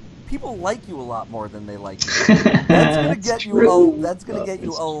mind, people like you a lot more than they like you. That's gonna get you. That's gonna get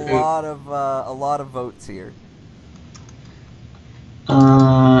you a lot of votes here.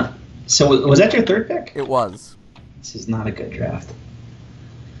 So was that your third pick? It was. This is not a good draft.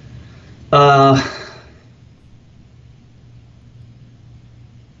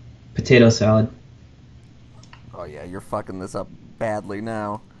 Potato salad. Oh yeah, you're fucking this up badly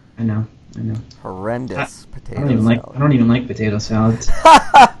now. I know. Horrendous potato salad. I don't even like potato salads.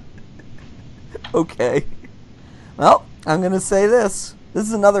 Okay. Well, I'm gonna say this. This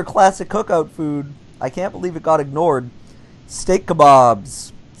is another classic cookout food. I can't believe it got ignored. Steak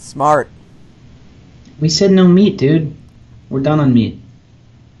kebabs. Smart. We said no meat, dude. We're done on meat.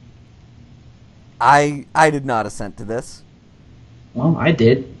 I did not assent to this. Well, I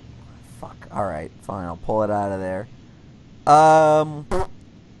did. Fuck. All right, fine. I'll pull it out of there.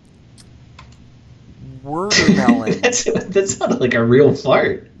 Watermelon. That sounded like a real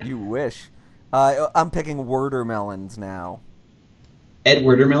fart. You wish. I'm picking watermelons now. Ed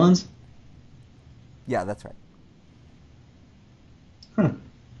Watermelons? Yeah, that's right. Huh.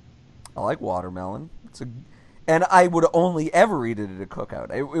 I like watermelon. And I would only ever eat it at a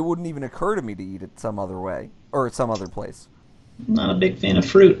cookout. It wouldn't even occur to me to eat it some other way or some other place. I'm not a big fan of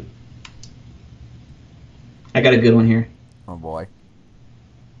fruit. I got a good one here. Oh boy.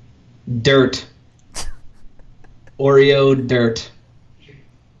 Dirt. Oreo dirt.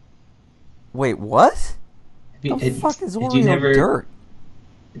 Wait, what? The fuck is Oreo dirt?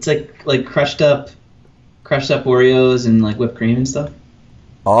 It's like crushed up Oreos and like whipped cream and stuff.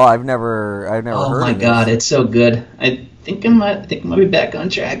 Oh, I've never heard of this. Oh my god, it's so good. I think I might be back on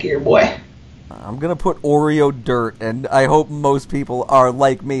track here, boy. I'm gonna put Oreo dirt, and I hope most people are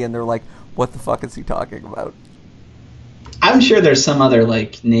like me, and they're like, "What the fuck is he talking about?" I'm sure there's some other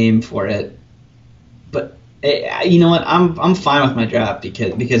like name for it, but you know what? I'm fine with my draft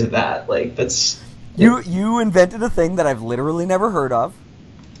because of that. Like that's you invented a thing that I've literally never heard of.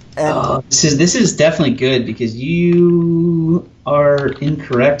 And this is definitely good because you are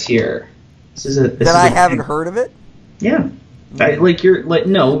incorrect here. That I haven't heard of it? Yeah. No, I'm I believe not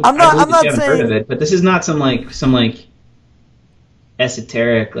that you haven't heard saying of it, but this is not some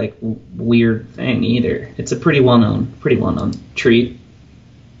esoteric, like, weird thing either. It's a pretty well known treat.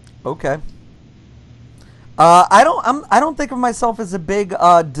 Okay. I don't think of myself as a big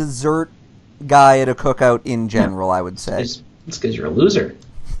dessert guy at a cookout in general. I would say It's because you're a loser.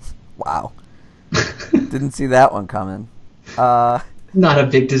 Wow, didn't see that one coming. Not a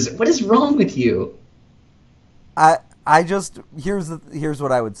big dessert. What is wrong with you? I just here's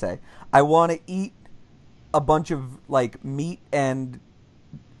what I would say. I want to eat a bunch of like meat and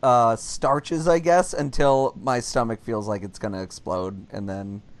starches, I guess, until my stomach feels like it's gonna explode, and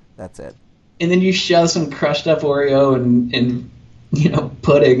then that's it. And then you shove some crushed up Oreo and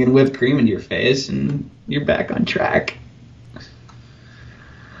pudding and whipped cream into your face, and you're back on track.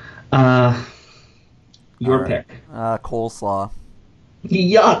 Your pick. Coleslaw.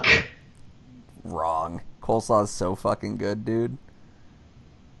 Yuck. Wrong. Coleslaw is so fucking good, dude.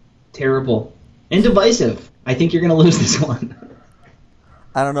 Terrible. And divisive. I think you're gonna lose this one.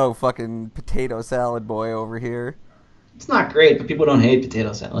 I don't know, fucking potato salad boy over here. It's not great, but people don't hate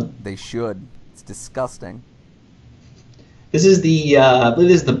potato salad. They should. It's disgusting. This is I believe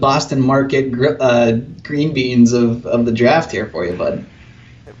this is the Boston Market green beans of the draft here for you, bud.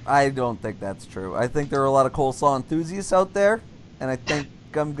 I don't think that's true. I think there are a lot of coleslaw enthusiasts out there, and I think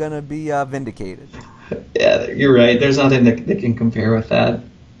I'm gonna be vindicated. Yeah, you're right. There's nothing that can compare with that.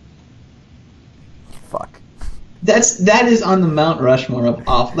 Fuck. That is on the Mount Rushmore of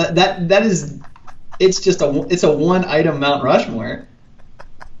off. That is. It's a one item Mount Rushmore.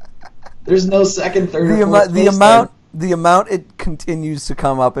 There's no second, third, or fourth. The amount it continues to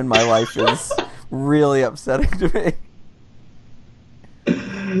come up in my life is really upsetting to me.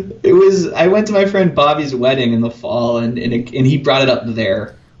 I went to my friend Bobby's wedding in the fall, and he brought it up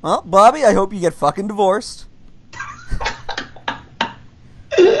there. Well, Bobby, I hope you get fucking divorced.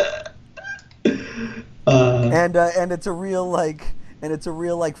 And it's a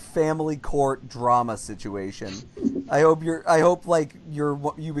real family court drama situation. I hope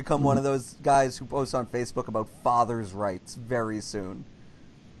you become one of those guys who posts on Facebook about fathers' rights very soon.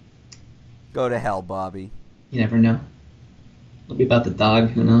 Go to hell, Bobby. You never know. It'll be about the dog.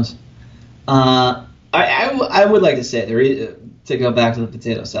 Who knows? I would like to say to go back to the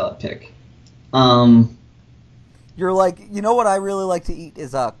potato salad pick. You're like, you know what I really like to eat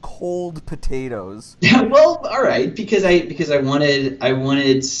is cold potatoes. Yeah, well, all right, because I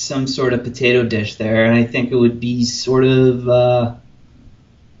wanted some sort of potato dish there, and I think it would be sort of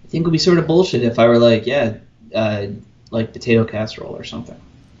bullshit if I were like potato casserole or something.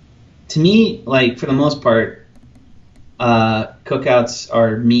 To me, like, for the most part, cookouts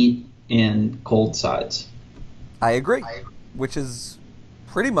are meat and cold sides. I agree, which is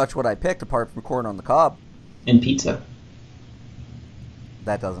pretty much what I picked, apart from corn on the cob. And pizza.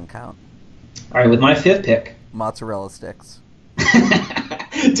 That doesn't count. All right, with my fifth pick, mozzarella sticks.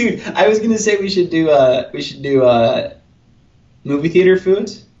 Dude, I was gonna say we should do movie theater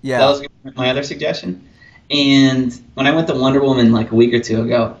foods. Yeah, that was my other suggestion. And when I went to Wonder Woman like a week or two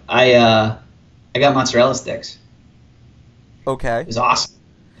ago, I got mozzarella sticks. Okay, it was awesome.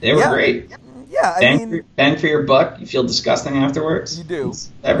 They were great. Yeah, bang for your buck. You feel disgusting afterwards. You do.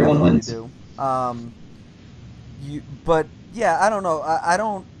 Everyone wins. You do. But yeah, I don't know. I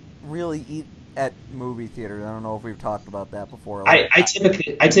don't really eat at movie theaters. I don't know if we've talked about that before. Like, I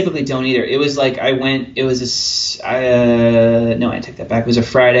typically don't either. It was like I went. It was no, I take that back. It was a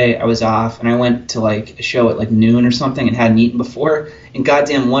Friday. I was off, and I went to like a show at like noon or something, and hadn't eaten before. And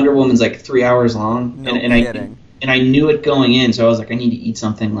goddamn, Wonder Woman's like 3 hours long. No kidding. And I knew it going in, so I was like, I need to eat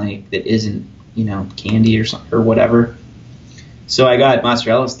something like that isn't candy or something or whatever. So I got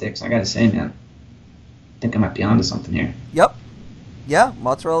mozzarella sticks. I gotta say, man, I think I might be onto something here. Yep. Yeah,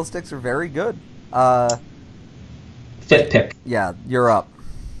 mozzarella sticks are very good. Fifth pick. Yeah, you're up.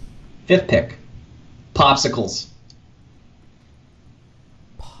 Fifth pick. Popsicles.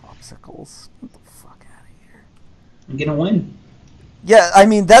 Popsicles? Get the fuck out of here. I'm gonna win. Yeah, I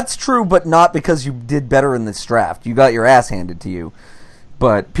mean, that's true, but not because you did better in this draft. You got your ass handed to you.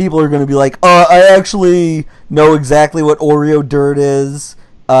 But people are going to be like, I actually know exactly what Oreo dirt is.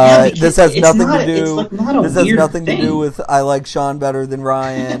 This has nothing to do. This has nothing to do with I like Sean better than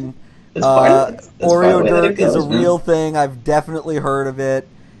Ryan. Oreo dirt is a real thing. I've definitely heard of it,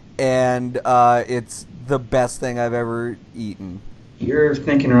 and it's the best thing I've ever eaten. You're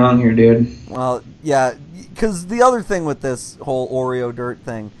thinking wrong here, dude. Well, yeah, because the other thing with this whole Oreo dirt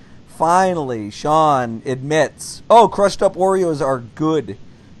thing, finally, Sean admits, crushed up Oreos are good.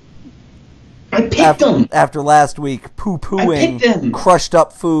 I picked them. After last week poo-pooing crushed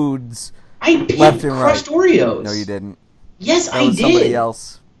up foods I Left picked and crushed right. Oreos. No, you didn't. Yes, That I was did. somebody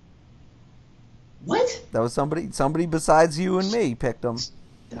else. What? That was somebody besides you and me picked them.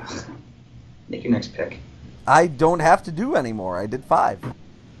 Ugh. Make your next pick. I don't have to do anymore. I did 5.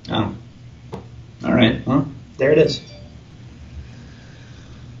 Oh. All right. Well, there it is.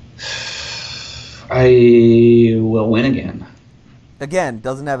 I will win again. Again,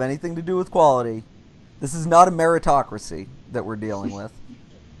 doesn't have anything to do with quality. This is not a meritocracy that we're dealing with.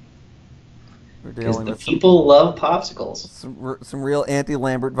 We're Because dealing the with people love popsicles. some real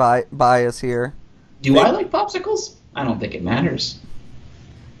anti-Lambert bias here. Do I like popsicles? I don't think it matters.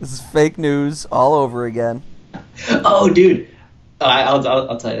 This is fake news all over again. Oh, dude. I'll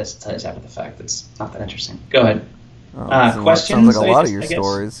tell you this. I'll tell you this after the fact. It's not that interesting. Go ahead. Questions? Sounds like a lot of your I guess.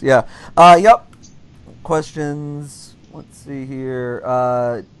 stories. Yeah. Yep. Questions. Let's see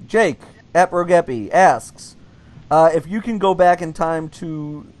here. Jake at Rogepi asks, if you can go back in time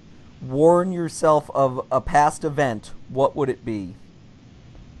to warn yourself of a past event, what would it be?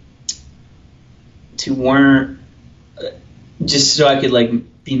 To warn, just so I could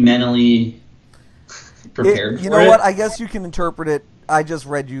be mentally prepared for it. You know what? I guess you can interpret it. I just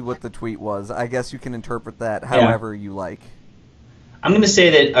read you what the tweet was. I guess you can interpret that however you like. I'm going to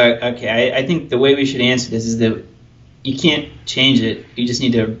say that, okay, I think the way we should answer this is that you can't change it. You just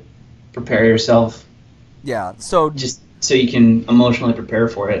need to prepare yourself. Yeah, so... Just so you can emotionally prepare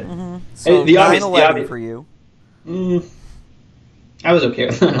for it. Mm-hmm. So the 9/11 for you. I was okay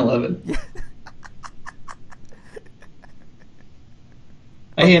with 9/11.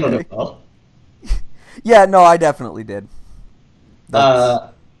 I handled it well. Yeah, no, I definitely did.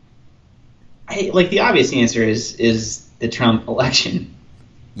 The obvious answer is the Trump election.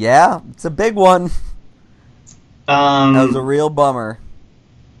 Yeah, it's a big one. That was a real bummer.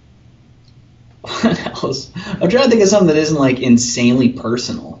 What else? I'm trying to think of something that isn't insanely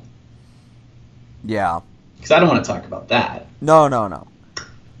personal. Yeah. Because I don't want to talk about that. No.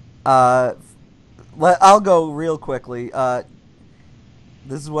 I'll go real quickly.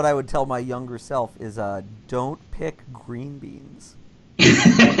 This is what I would tell my younger self is don't pick green beans.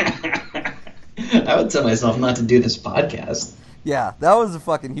 I would tell myself not to do this podcast. Yeah, that was a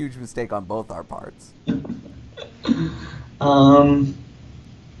fucking huge mistake on both our parts.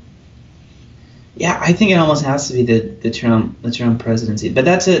 Yeah, I think it almost has to be the Trump presidency. But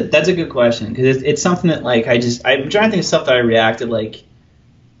that's a good question because it's something that I'm trying to think of stuff that I reacted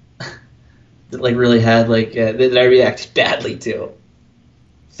that really had that I reacted badly to,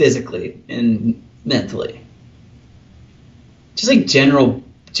 physically and mentally. Just general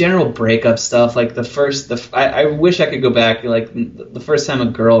breakup stuff. I wish I could go back. The first time a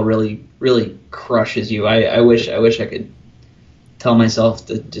girl really crushes you. I wish I could tell myself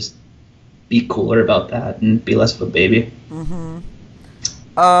to just be cooler about that and be less of a baby. Mm-hmm.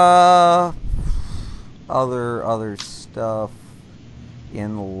 Other stuff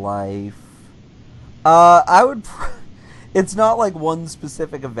in life. I would. It's not one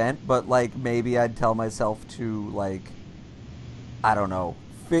specific event, but maybe I'd tell myself to I don't know,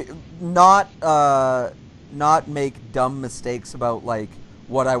 not make dumb mistakes about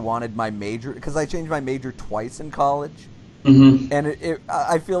what I wanted my major, because I changed my major twice in college. Mm-hmm. And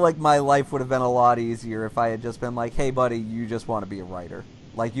I feel like my life would have been a lot easier if I had just been hey, buddy, you just want to be a writer.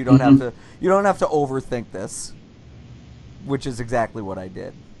 You don't have to overthink this, which is exactly what I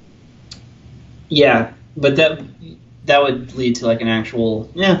did. Yeah, but that would lead to an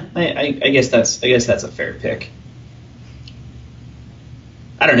actual. Yeah, I guess that's a fair pick.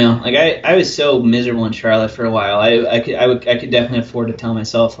 I don't know. I was so miserable in Charlotte for a while. I could definitely afford to tell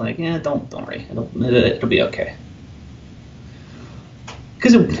myself yeah, don't worry, it'll be okay.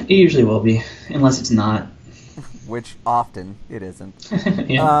 Because it usually will be, unless it's not. Which often it isn't.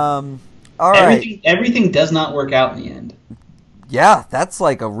 Yeah. All right. Everything does not work out in the end. Yeah, that's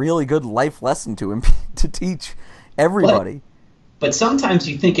a really good life lesson to teach everybody. But sometimes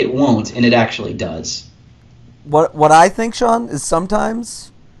you think it won't, and it actually does. What I think, Sean, is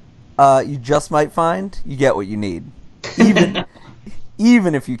sometimes you just might find you get what you need,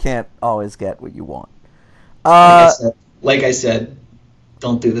 even if you can't always get what you want. Like I said,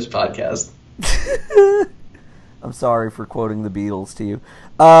 don't do this podcast. I'm sorry for quoting the Beatles to you.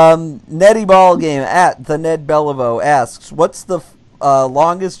 Netty Ballgame at the Ned Beliveau asks, what's the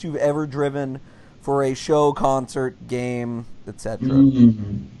longest you've ever driven for a show, concert, game, etc.?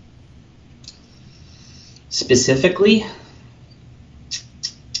 Mm-hmm. Specifically,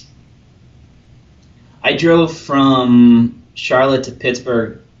 I drove from Charlotte to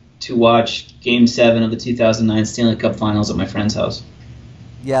Pittsburgh to watch Game 7 of the 2009 Stanley Cup Finals at my friend's house.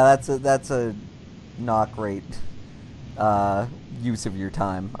 Yeah, that's a not great use of your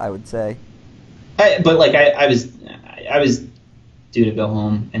time, I would say. But like I was due to go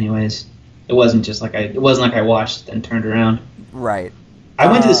home anyways. It wasn't like I watched then turned around. Right. I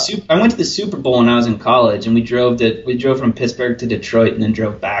went to the Super Bowl when I was in college, and we drove from Pittsburgh to Detroit and then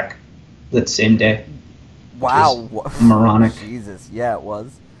drove back that same day. Wow. Moronic. Jesus. Yeah, it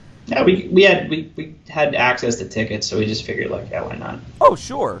was. Yeah, we had access to tickets, so we just figured like, yeah, why not? Oh,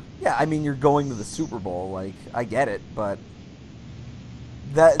 sure. Yeah, I mean, you're going to the Super Bowl, like I get it, but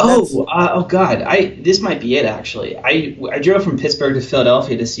oh God, this might be it actually. I drove from Pittsburgh to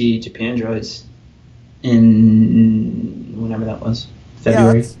Philadelphia to see Japan Droids in whenever that was,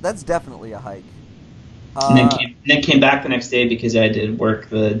 February. Yeah, that's definitely a hike. And then came back the next day because I did work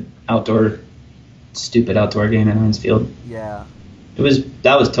the stupid outdoor game at Heinz Field. Yeah.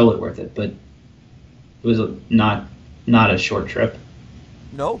 That was totally worth it, but it was not a short trip.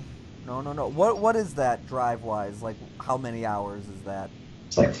 No. What is that drive wise? Like, how many hours is that?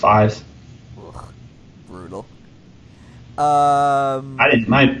 It's like 5. Ugh, brutal. I didn't.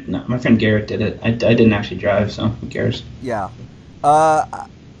 My friend Garrett did it. I didn't actually drive, so who cares? Yeah.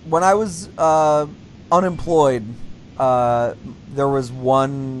 When I was unemployed, there was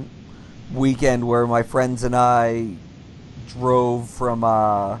one weekend where my friends and I drove from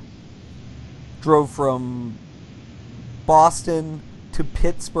Boston to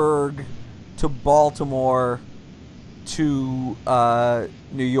Pittsburgh to Baltimore to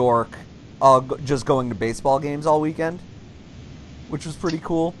New York, just going to baseball games all weekend, which was pretty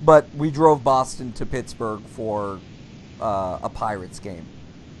cool. But we drove Boston to Pittsburgh for a Pirates game,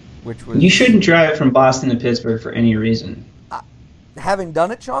 which was... You shouldn't drive from Boston to Pittsburgh for any reason. Having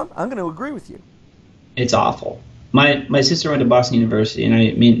done it, Sean, I'm going to agree with you. It's awful. My sister went to Boston University,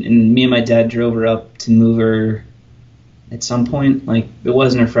 and me and my dad drove her up to move her at some point. Like, it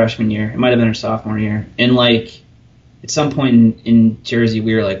wasn't her freshman year. It might have been her sophomore year. And like, at some point in Jersey,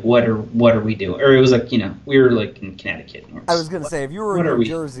 we were like, what are we doing? Or it was like, we were like in Connecticut. I was going to say, if you were in New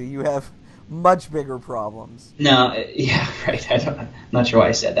Jersey, you have much bigger problems. No, yeah, right. I'm not sure why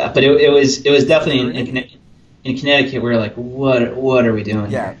I said that, but it was definitely in Connecticut. We were like, what are we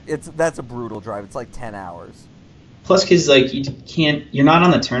doing? Yeah, here? That's a brutal drive. It's like 10 hours. Plus, because like you're not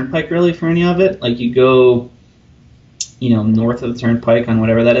on the turnpike really for any of it. Like you go, north of the turnpike on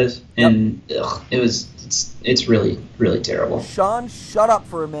whatever that is, and it's really, really terrible. Sean, shut up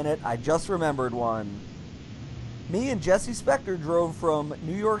for a minute. I just remembered one. Me and Jesse Spector drove from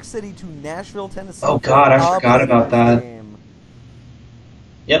New York City to Nashville, Tennessee. Oh God, I forgot about that.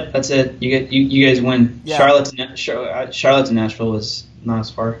 Yep, that's it. You guys win. Yeah. Charlotte to Nashville was not as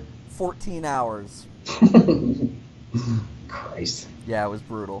far. 14 hours. Christ. Yeah, it was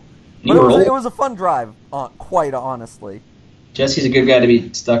brutal. But it was a fun drive, quite honestly. Jesse's a good guy to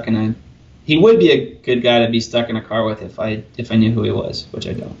be stuck in a... He would be a good guy to be stuck in a car with if I knew who he was, which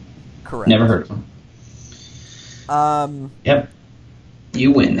I don't. Correct. Never heard of him. Yep.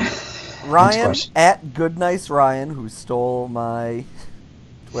 You win. Ryan, at Goodnice Ryan, who stole my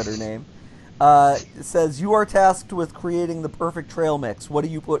Twitter name, says, you are tasked with creating the perfect trail mix. What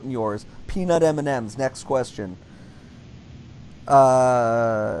do you put in yours? Peanut M&Ms. Next question.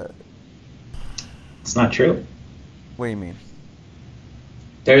 It's not true. What do you mean?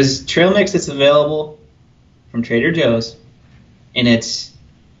 There's trail mix that's available from Trader Joe's, and it's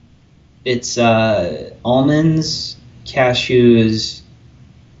almonds, cashews,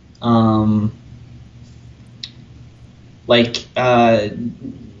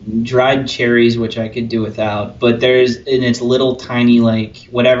 dried cherries, which I could do without, but it's little tiny, like,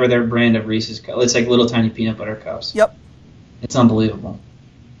 whatever their brand of Reese's cup. It's like little tiny peanut butter cups. Yep. It's unbelievable.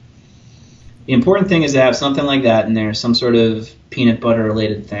 The important thing is to have something like that in there, some sort of peanut butter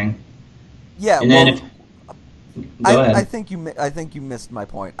related thing. Yeah. And then go ahead. I think you missed my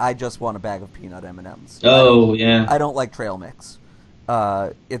point. I just want a bag of peanut M&Ms. Oh yeah. I don't like trail mix.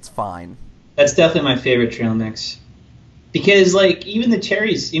 It's fine. That's definitely my favorite trail mix. Because like even the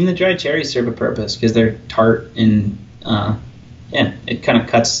dried cherries serve a purpose because they're tart and it kind of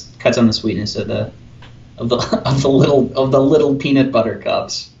cuts on the sweetness of the little peanut butter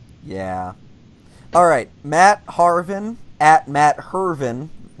cups. Yeah. All right, Matt Harvin at Matt Hervin.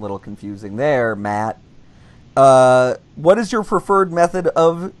 A little confusing there, Matt. What is your preferred method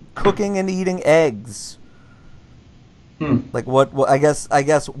of cooking and eating eggs? Like what I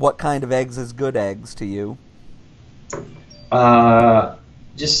guess what kind of eggs is good eggs to you?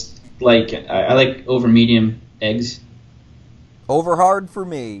 Just like I like over medium eggs. Over hard for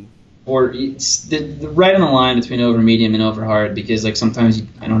me. Or it's right on the line between over medium and over hard because like sometimes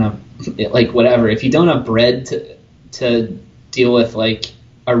I don't have like whatever. If you don't have bread to deal with like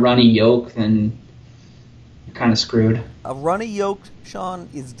a runny yolk, then you're kind of screwed. A runny yolk, Sean,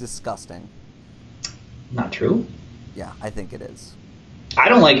 is disgusting. Not true. Yeah, I think it is.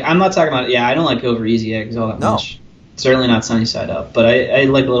 I'm not talking about, I don't like over easy eggs all that No. much. Certainly not sunny side up, but I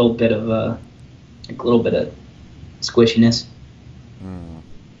like a little bit of, squishiness.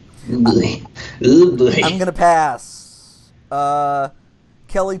 Ooh, boy. Ooh, boy. I'm going to pass.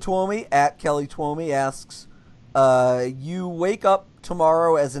 Kelly Twomey, at Kelly Twomey, asks, you wake up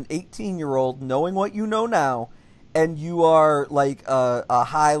tomorrow as an 18-year-old knowing what you know now, and you are like a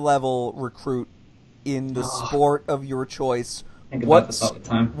high-level recruit in the sport of your choice. I think about this all the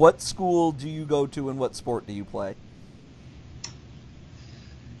time. What school do you go to and what sport do you play?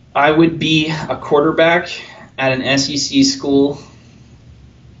 I would be a quarterback at an SEC school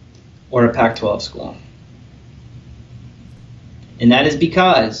or a Pac-12 school. And that is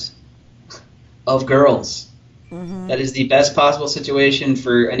because of girls. Mm-hmm. That is the best possible situation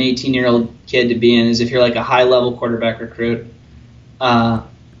for an 18-year-old kid to be in, is if you're like a high-level quarterback recruit, and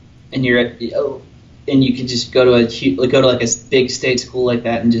you can just go to like a big state school like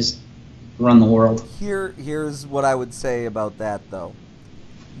that and just run the world. Here's what I would say about that, though.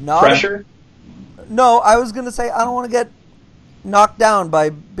 Pressure? No, I was going to say I don't want to get knocked down by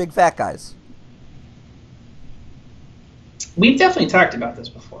big fat guys. We've definitely talked about this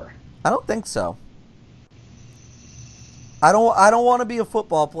before. I don't think so. I don't want to be a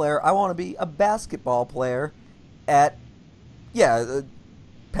football player. I want to be a basketball player at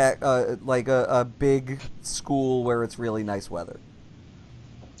like a big school where it's really nice weather.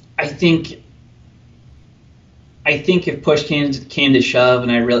 I think if push came to shove,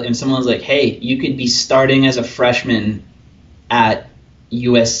 and someone was like, "Hey, you could be starting as a freshman at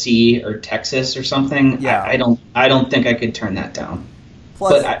USC or Texas or something," yeah. I don't think I could turn that down.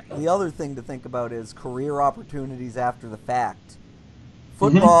 Plus, the other thing to think about is career opportunities after the fact.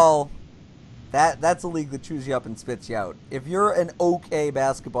 Football, that's a league that chews you up and spits you out. If you're an okay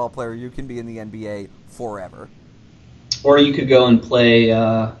basketball player, you can be in the NBA forever. Or you could go and play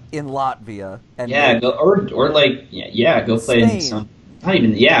in Latvia. And go play in some. Not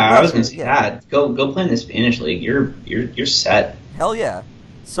even. Yeah, Russia, I was going to say that. Go play in the Spanish league. You're set. Hell yeah.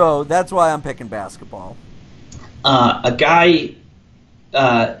 So that's why I'm picking basketball. A guy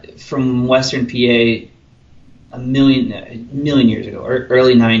from Western PA a million years ago, or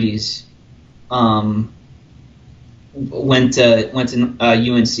early '90s, went to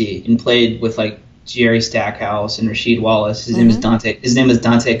UNC and played with like Jerry Stackhouse and Rasheed Wallace. His name is Dante. His name is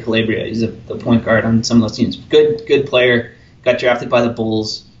Dante Calabria. He's the point guard on some of those teams. Good player. Got drafted by the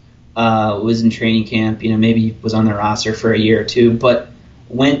Bulls. Was in training camp. Maybe was on the roster for a year or two, but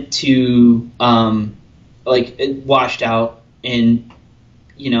went to washed out, and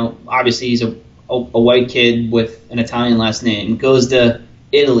obviously he's a white kid with an Italian last name. Goes to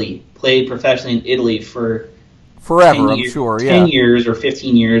Italy. Played professionally in Italy for forever. I'm sure. 10 years or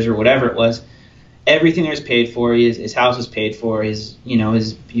 15 years or whatever it was. Everything there was paid for. His house was paid for.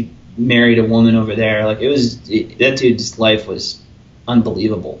 He married a woman over there. Like that dude's life was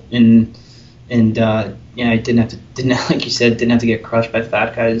unbelievable. And I didn't like you said, didn't have to get crushed by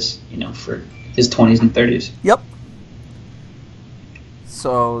fat guys, for his 20s and 30s. Yep.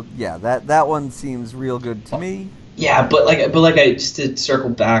 So yeah, that one seems real good to me. Yeah, but just to circle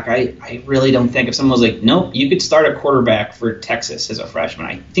back, I really don't think if someone was like, nope, you could start a quarterback for Texas as a freshman,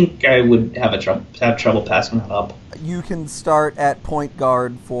 I think I would have trouble passing that up. You can start at point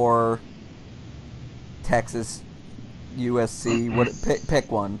guard for Texas, USC.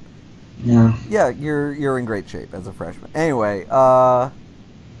 Pick one. Yeah. Yeah, you're in great shape as a freshman. Anyway, I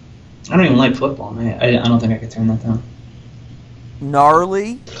don't even like football. I don't think I could turn that down.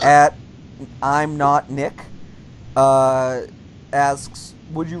 Gnarly at I'm Not Nick asks,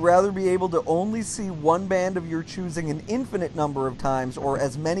 would you rather be able to only see one band of your choosing an infinite number of times, or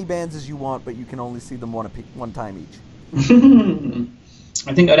as many bands as you want, but you can only see them one time each?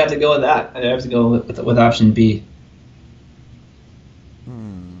 I think I'd have to go with that. I'd have to go with option B.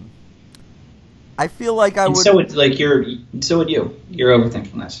 I feel like I would. So would you. You're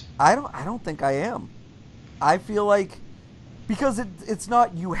overthinking this. I don't think I am. I feel like because it's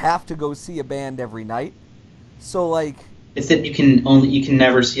not you have to go see a band every night. So like it's that you can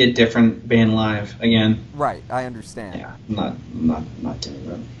never see a different band live again. Right, I understand. Yeah, not doing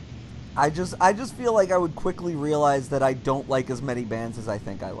that. I just feel like I would quickly realize that I don't like as many bands as I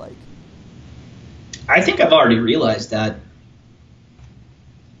think I like. I think I've already realized that.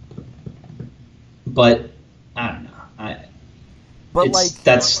 But I don't know.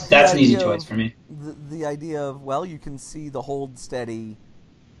 That's an easy choice for me. The idea of, well, you can see the Hold Steady,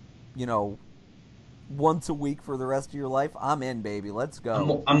 once a week for the rest of your life. I'm in, baby. Let's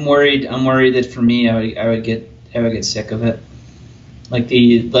go. I'm worried that for me, I would get sick of it. Like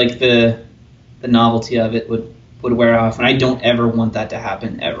the the novelty of it would wear off, and I don't ever want that to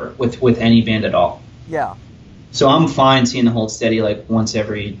happen ever with any band at all. Yeah. So I'm fine seeing the Hold Steady like once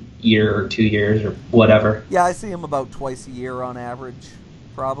every year or 2 years or whatever. Yeah, I see him about twice a year on average,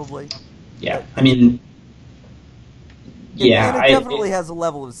 probably. Yeah, I mean, yeah, and it definitely has a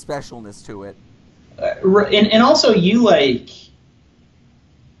level of specialness to it. And also you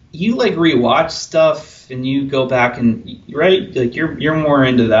rewatch stuff and you go back and right, like you're more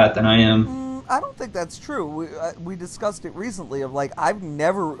into that than I am. I don't think that's true. We discussed it recently. Of like, I've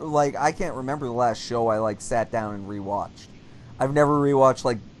never I can't remember the last show I like sat down and rewatched. I've never rewatched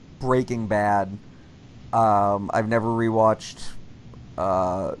like Breaking Bad. I've never rewatched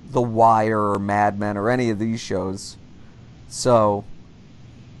The Wire or Mad Men or any of these shows. So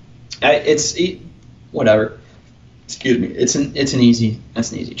whatever. Excuse me. That's an easy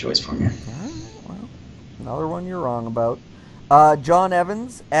choice for me. Well, another one you're wrong about. John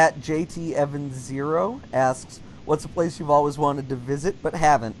Evans at JT Evans 0 asks, "What's a place you've always wanted to visit but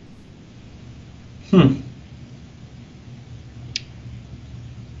haven't?" Do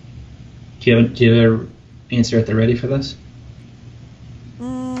you have an answer at the ready for this?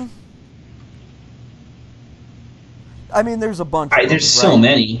 I mean, there's a bunch. There's so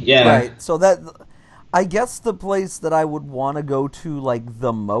many. Yeah. Right. So that, I guess, the place that I would want to go to like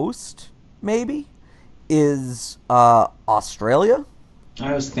the most, maybe, is Australia.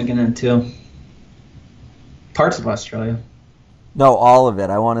 I was thinking that too. Parts of Australia. No, all of it.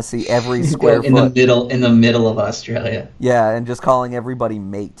 I want to see every square in foot. In the middle of Australia. Yeah, and just calling everybody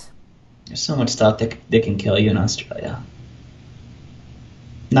mate. There's so much stuff that can kill you in Australia.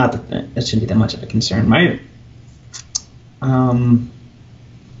 Not that shouldn't be that much of a concern. My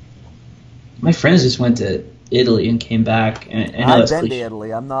friends just went to Italy and came back. And I know I've been to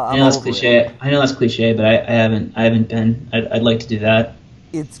Italy. I know that's cliche. I know that's cliche, but I haven't been. I'd like to do that.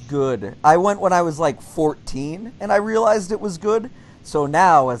 It's good. I went when I was like 14, and I realized it was good. So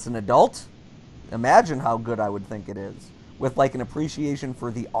now, as an adult, imagine how good I would think it is, with like an appreciation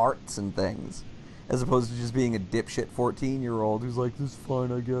for the arts and things, as opposed to just being a dipshit 14-year-old who's like, "This is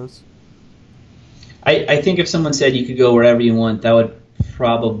fine, I guess." I think if someone said you could go wherever you want, that would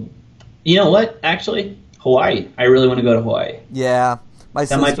probably... You know what? Actually, Hawaii. I really want to go to Hawaii. Yeah. My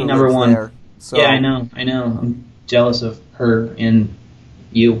sister might be number lives one. there, so. Yeah, I know. I'm jealous of her and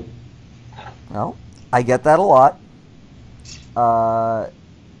you. Well, I get that a lot.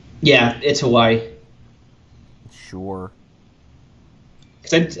 Yeah, it's Hawaii. Sure.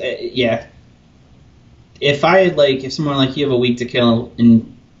 Cause yeah. If someone like you have a week to kill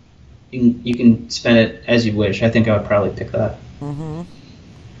and you can spend it as you wish, I think I would probably pick that. Mm-hmm.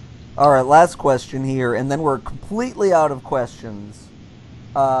 All right, last question here, and then we're completely out of questions.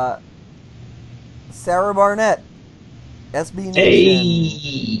 Sarah Barnett, SB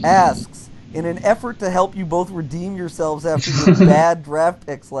Nation, asks, in an effort to help you both redeem yourselves after your bad draft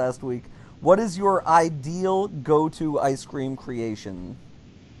picks last week, what is your ideal go-to ice cream creation?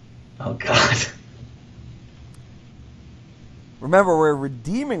 Oh, God. Remember, we're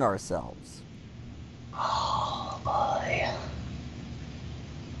redeeming ourselves. Oh, boy.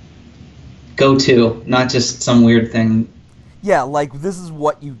 Go-to, not just some weird thing. Yeah, like, this is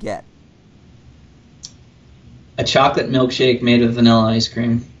what you get. A chocolate milkshake made with vanilla ice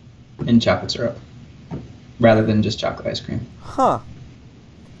cream and chocolate syrup, rather than just chocolate ice cream. Huh.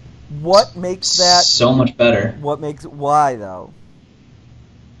 What makes that... so much better. Why, though?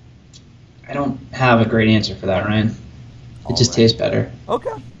 I don't have a great answer for that, Ryan. It just tastes better.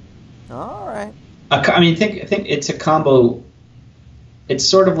 Okay. All right. I mean, think it's a combo. It's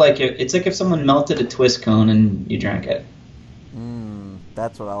sort of like it's like if someone melted a twist cone and you drank it.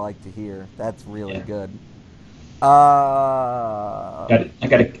 That's what I like to hear. That's really good. I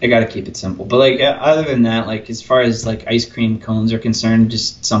gotta keep it simple. But like other than that, like as far as like ice cream cones are concerned,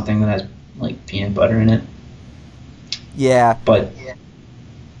 just something that has like peanut butter in it. Yeah. But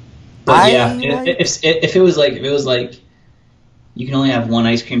if it was like you can only have one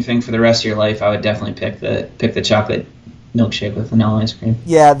ice cream thing for the rest of your life, I would definitely pick the chocolate milkshake with vanilla ice cream.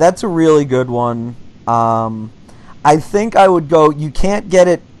 Yeah, that's a really good one. I think I would go, you can't get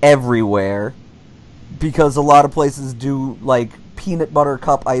it everywhere because a lot of places do like peanut butter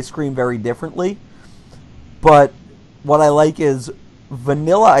cup ice cream very differently. But what I like is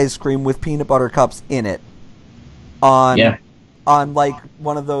vanilla ice cream with peanut butter cups in it on like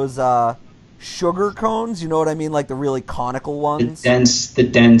one of those sugar cones, you know what I mean? Like the really conical ones. The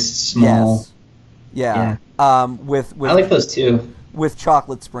dense, small. Yes. Yeah. With I like those too. With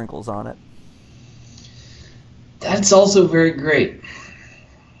chocolate sprinkles on it. That's also very great.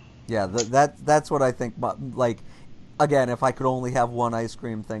 Yeah, that's what I think. Like, again, if I could only have one ice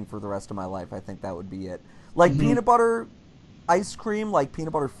cream thing for the rest of my life, I think that would be it. Like peanut butter ice cream, like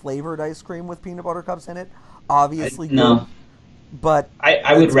peanut butter flavored ice cream with peanut butter cups in it, obviously good. No. But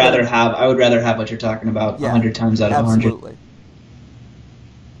I would rather have what you're talking about 100 times out of 100.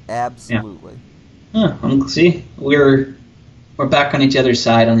 Absolutely. Yeah. See, we're back on each other's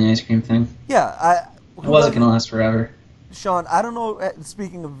side on the ice cream thing. Yeah, it wasn't going to last forever. Sean, I don't know,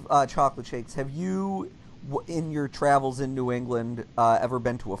 speaking of chocolate shakes, have you, in your travels in New England, ever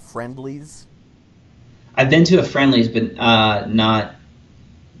been to a Friendly's? I've been to a Friendly's, but not...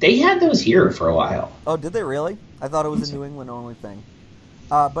 They had those here for a while. Oh, did they really? I thought it was a New England only thing.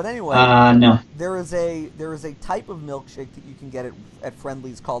 But anyway, no. There is a type of milkshake that you can get at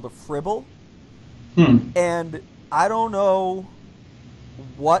Friendly's called a Fribble. And I don't know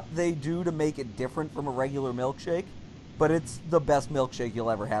what they do to make it different from a regular milkshake, but it's the best milkshake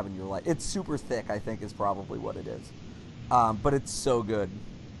you'll ever have in your life. It's super thick, I think, is probably what it is. But it's so good.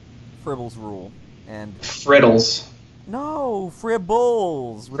 Fribbles rule. And Frittles. No,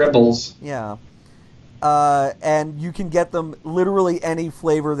 Fribbles. Fribbles. Yeah. And you can get them literally any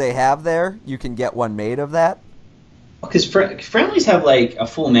flavor they have there. You can get one made of that. Because Friendly's have like a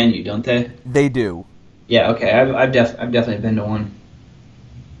full menu, don't they? They do. Yeah. Okay. I've definitely been to one.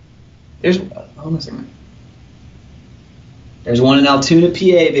 Hold on a second. There's one in Altoona, PA,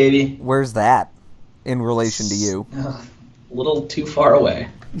 baby. Where's that in relation to you? A little too far away.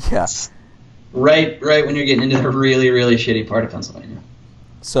 Yes. Right when you're getting into the really, really shitty part of Pennsylvania.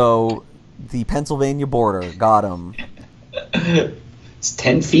 So, the Pennsylvania border, got him. It's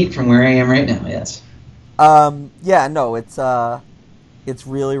 10 feet from where I am right now, yes. Yeah, no, it's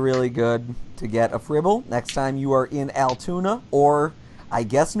really, really good to get a Fribble. Next time you are in Altoona, or, I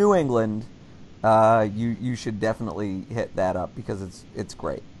guess, New England, you should definitely hit that up, because it's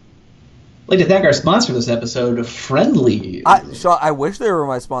great. I'd like to thank our sponsor this episode, Friendly. I wish they were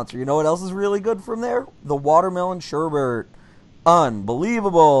my sponsor. You know what else is really good from there? The watermelon sherbet.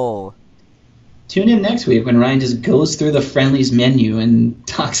 Unbelievable. Tune in next week when Ryan just goes through the Friendly's menu and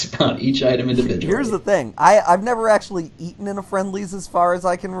talks about each item individually. Here's the thing. I've never actually eaten in a Friendly's as far as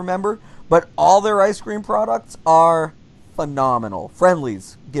I can remember, but all their ice cream products are phenomenal.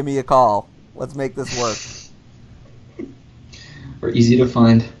 Friendly's, give me a call. Let's make this work. We're easy to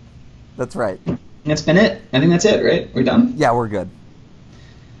find. That's right. That's been it. I think that's it, right? We're done? Yeah, we're good.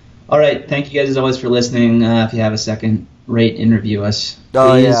 All right. Thank you guys as always for listening. If you have a second, rate and review us.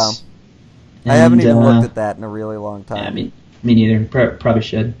 Oh, please. yeah. I haven't even looked at that in a really long time. Yeah, me neither. Probably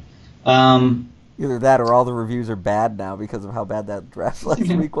should. Either that or all the reviews are bad now because of how bad that draft last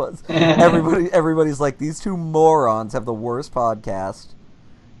week was. Everybody's like, these two morons have the worst podcast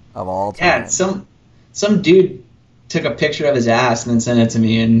of all time. Yeah, some dude took a picture of his ass and then sent it to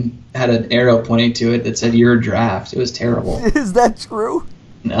me and had an arrow pointing to it that said, "Your draft." It was terrible. Is that true?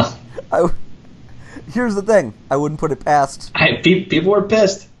 No. Here's the thing. I wouldn't put it past. People were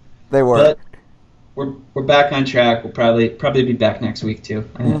pissed. They were. But we're back on track. We'll probably be back next week too.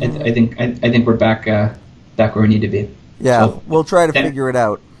 I think we're back where we need to be. Yeah, so, we'll try to figure it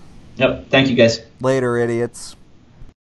out. Yep. Thank you guys. Later, idiots.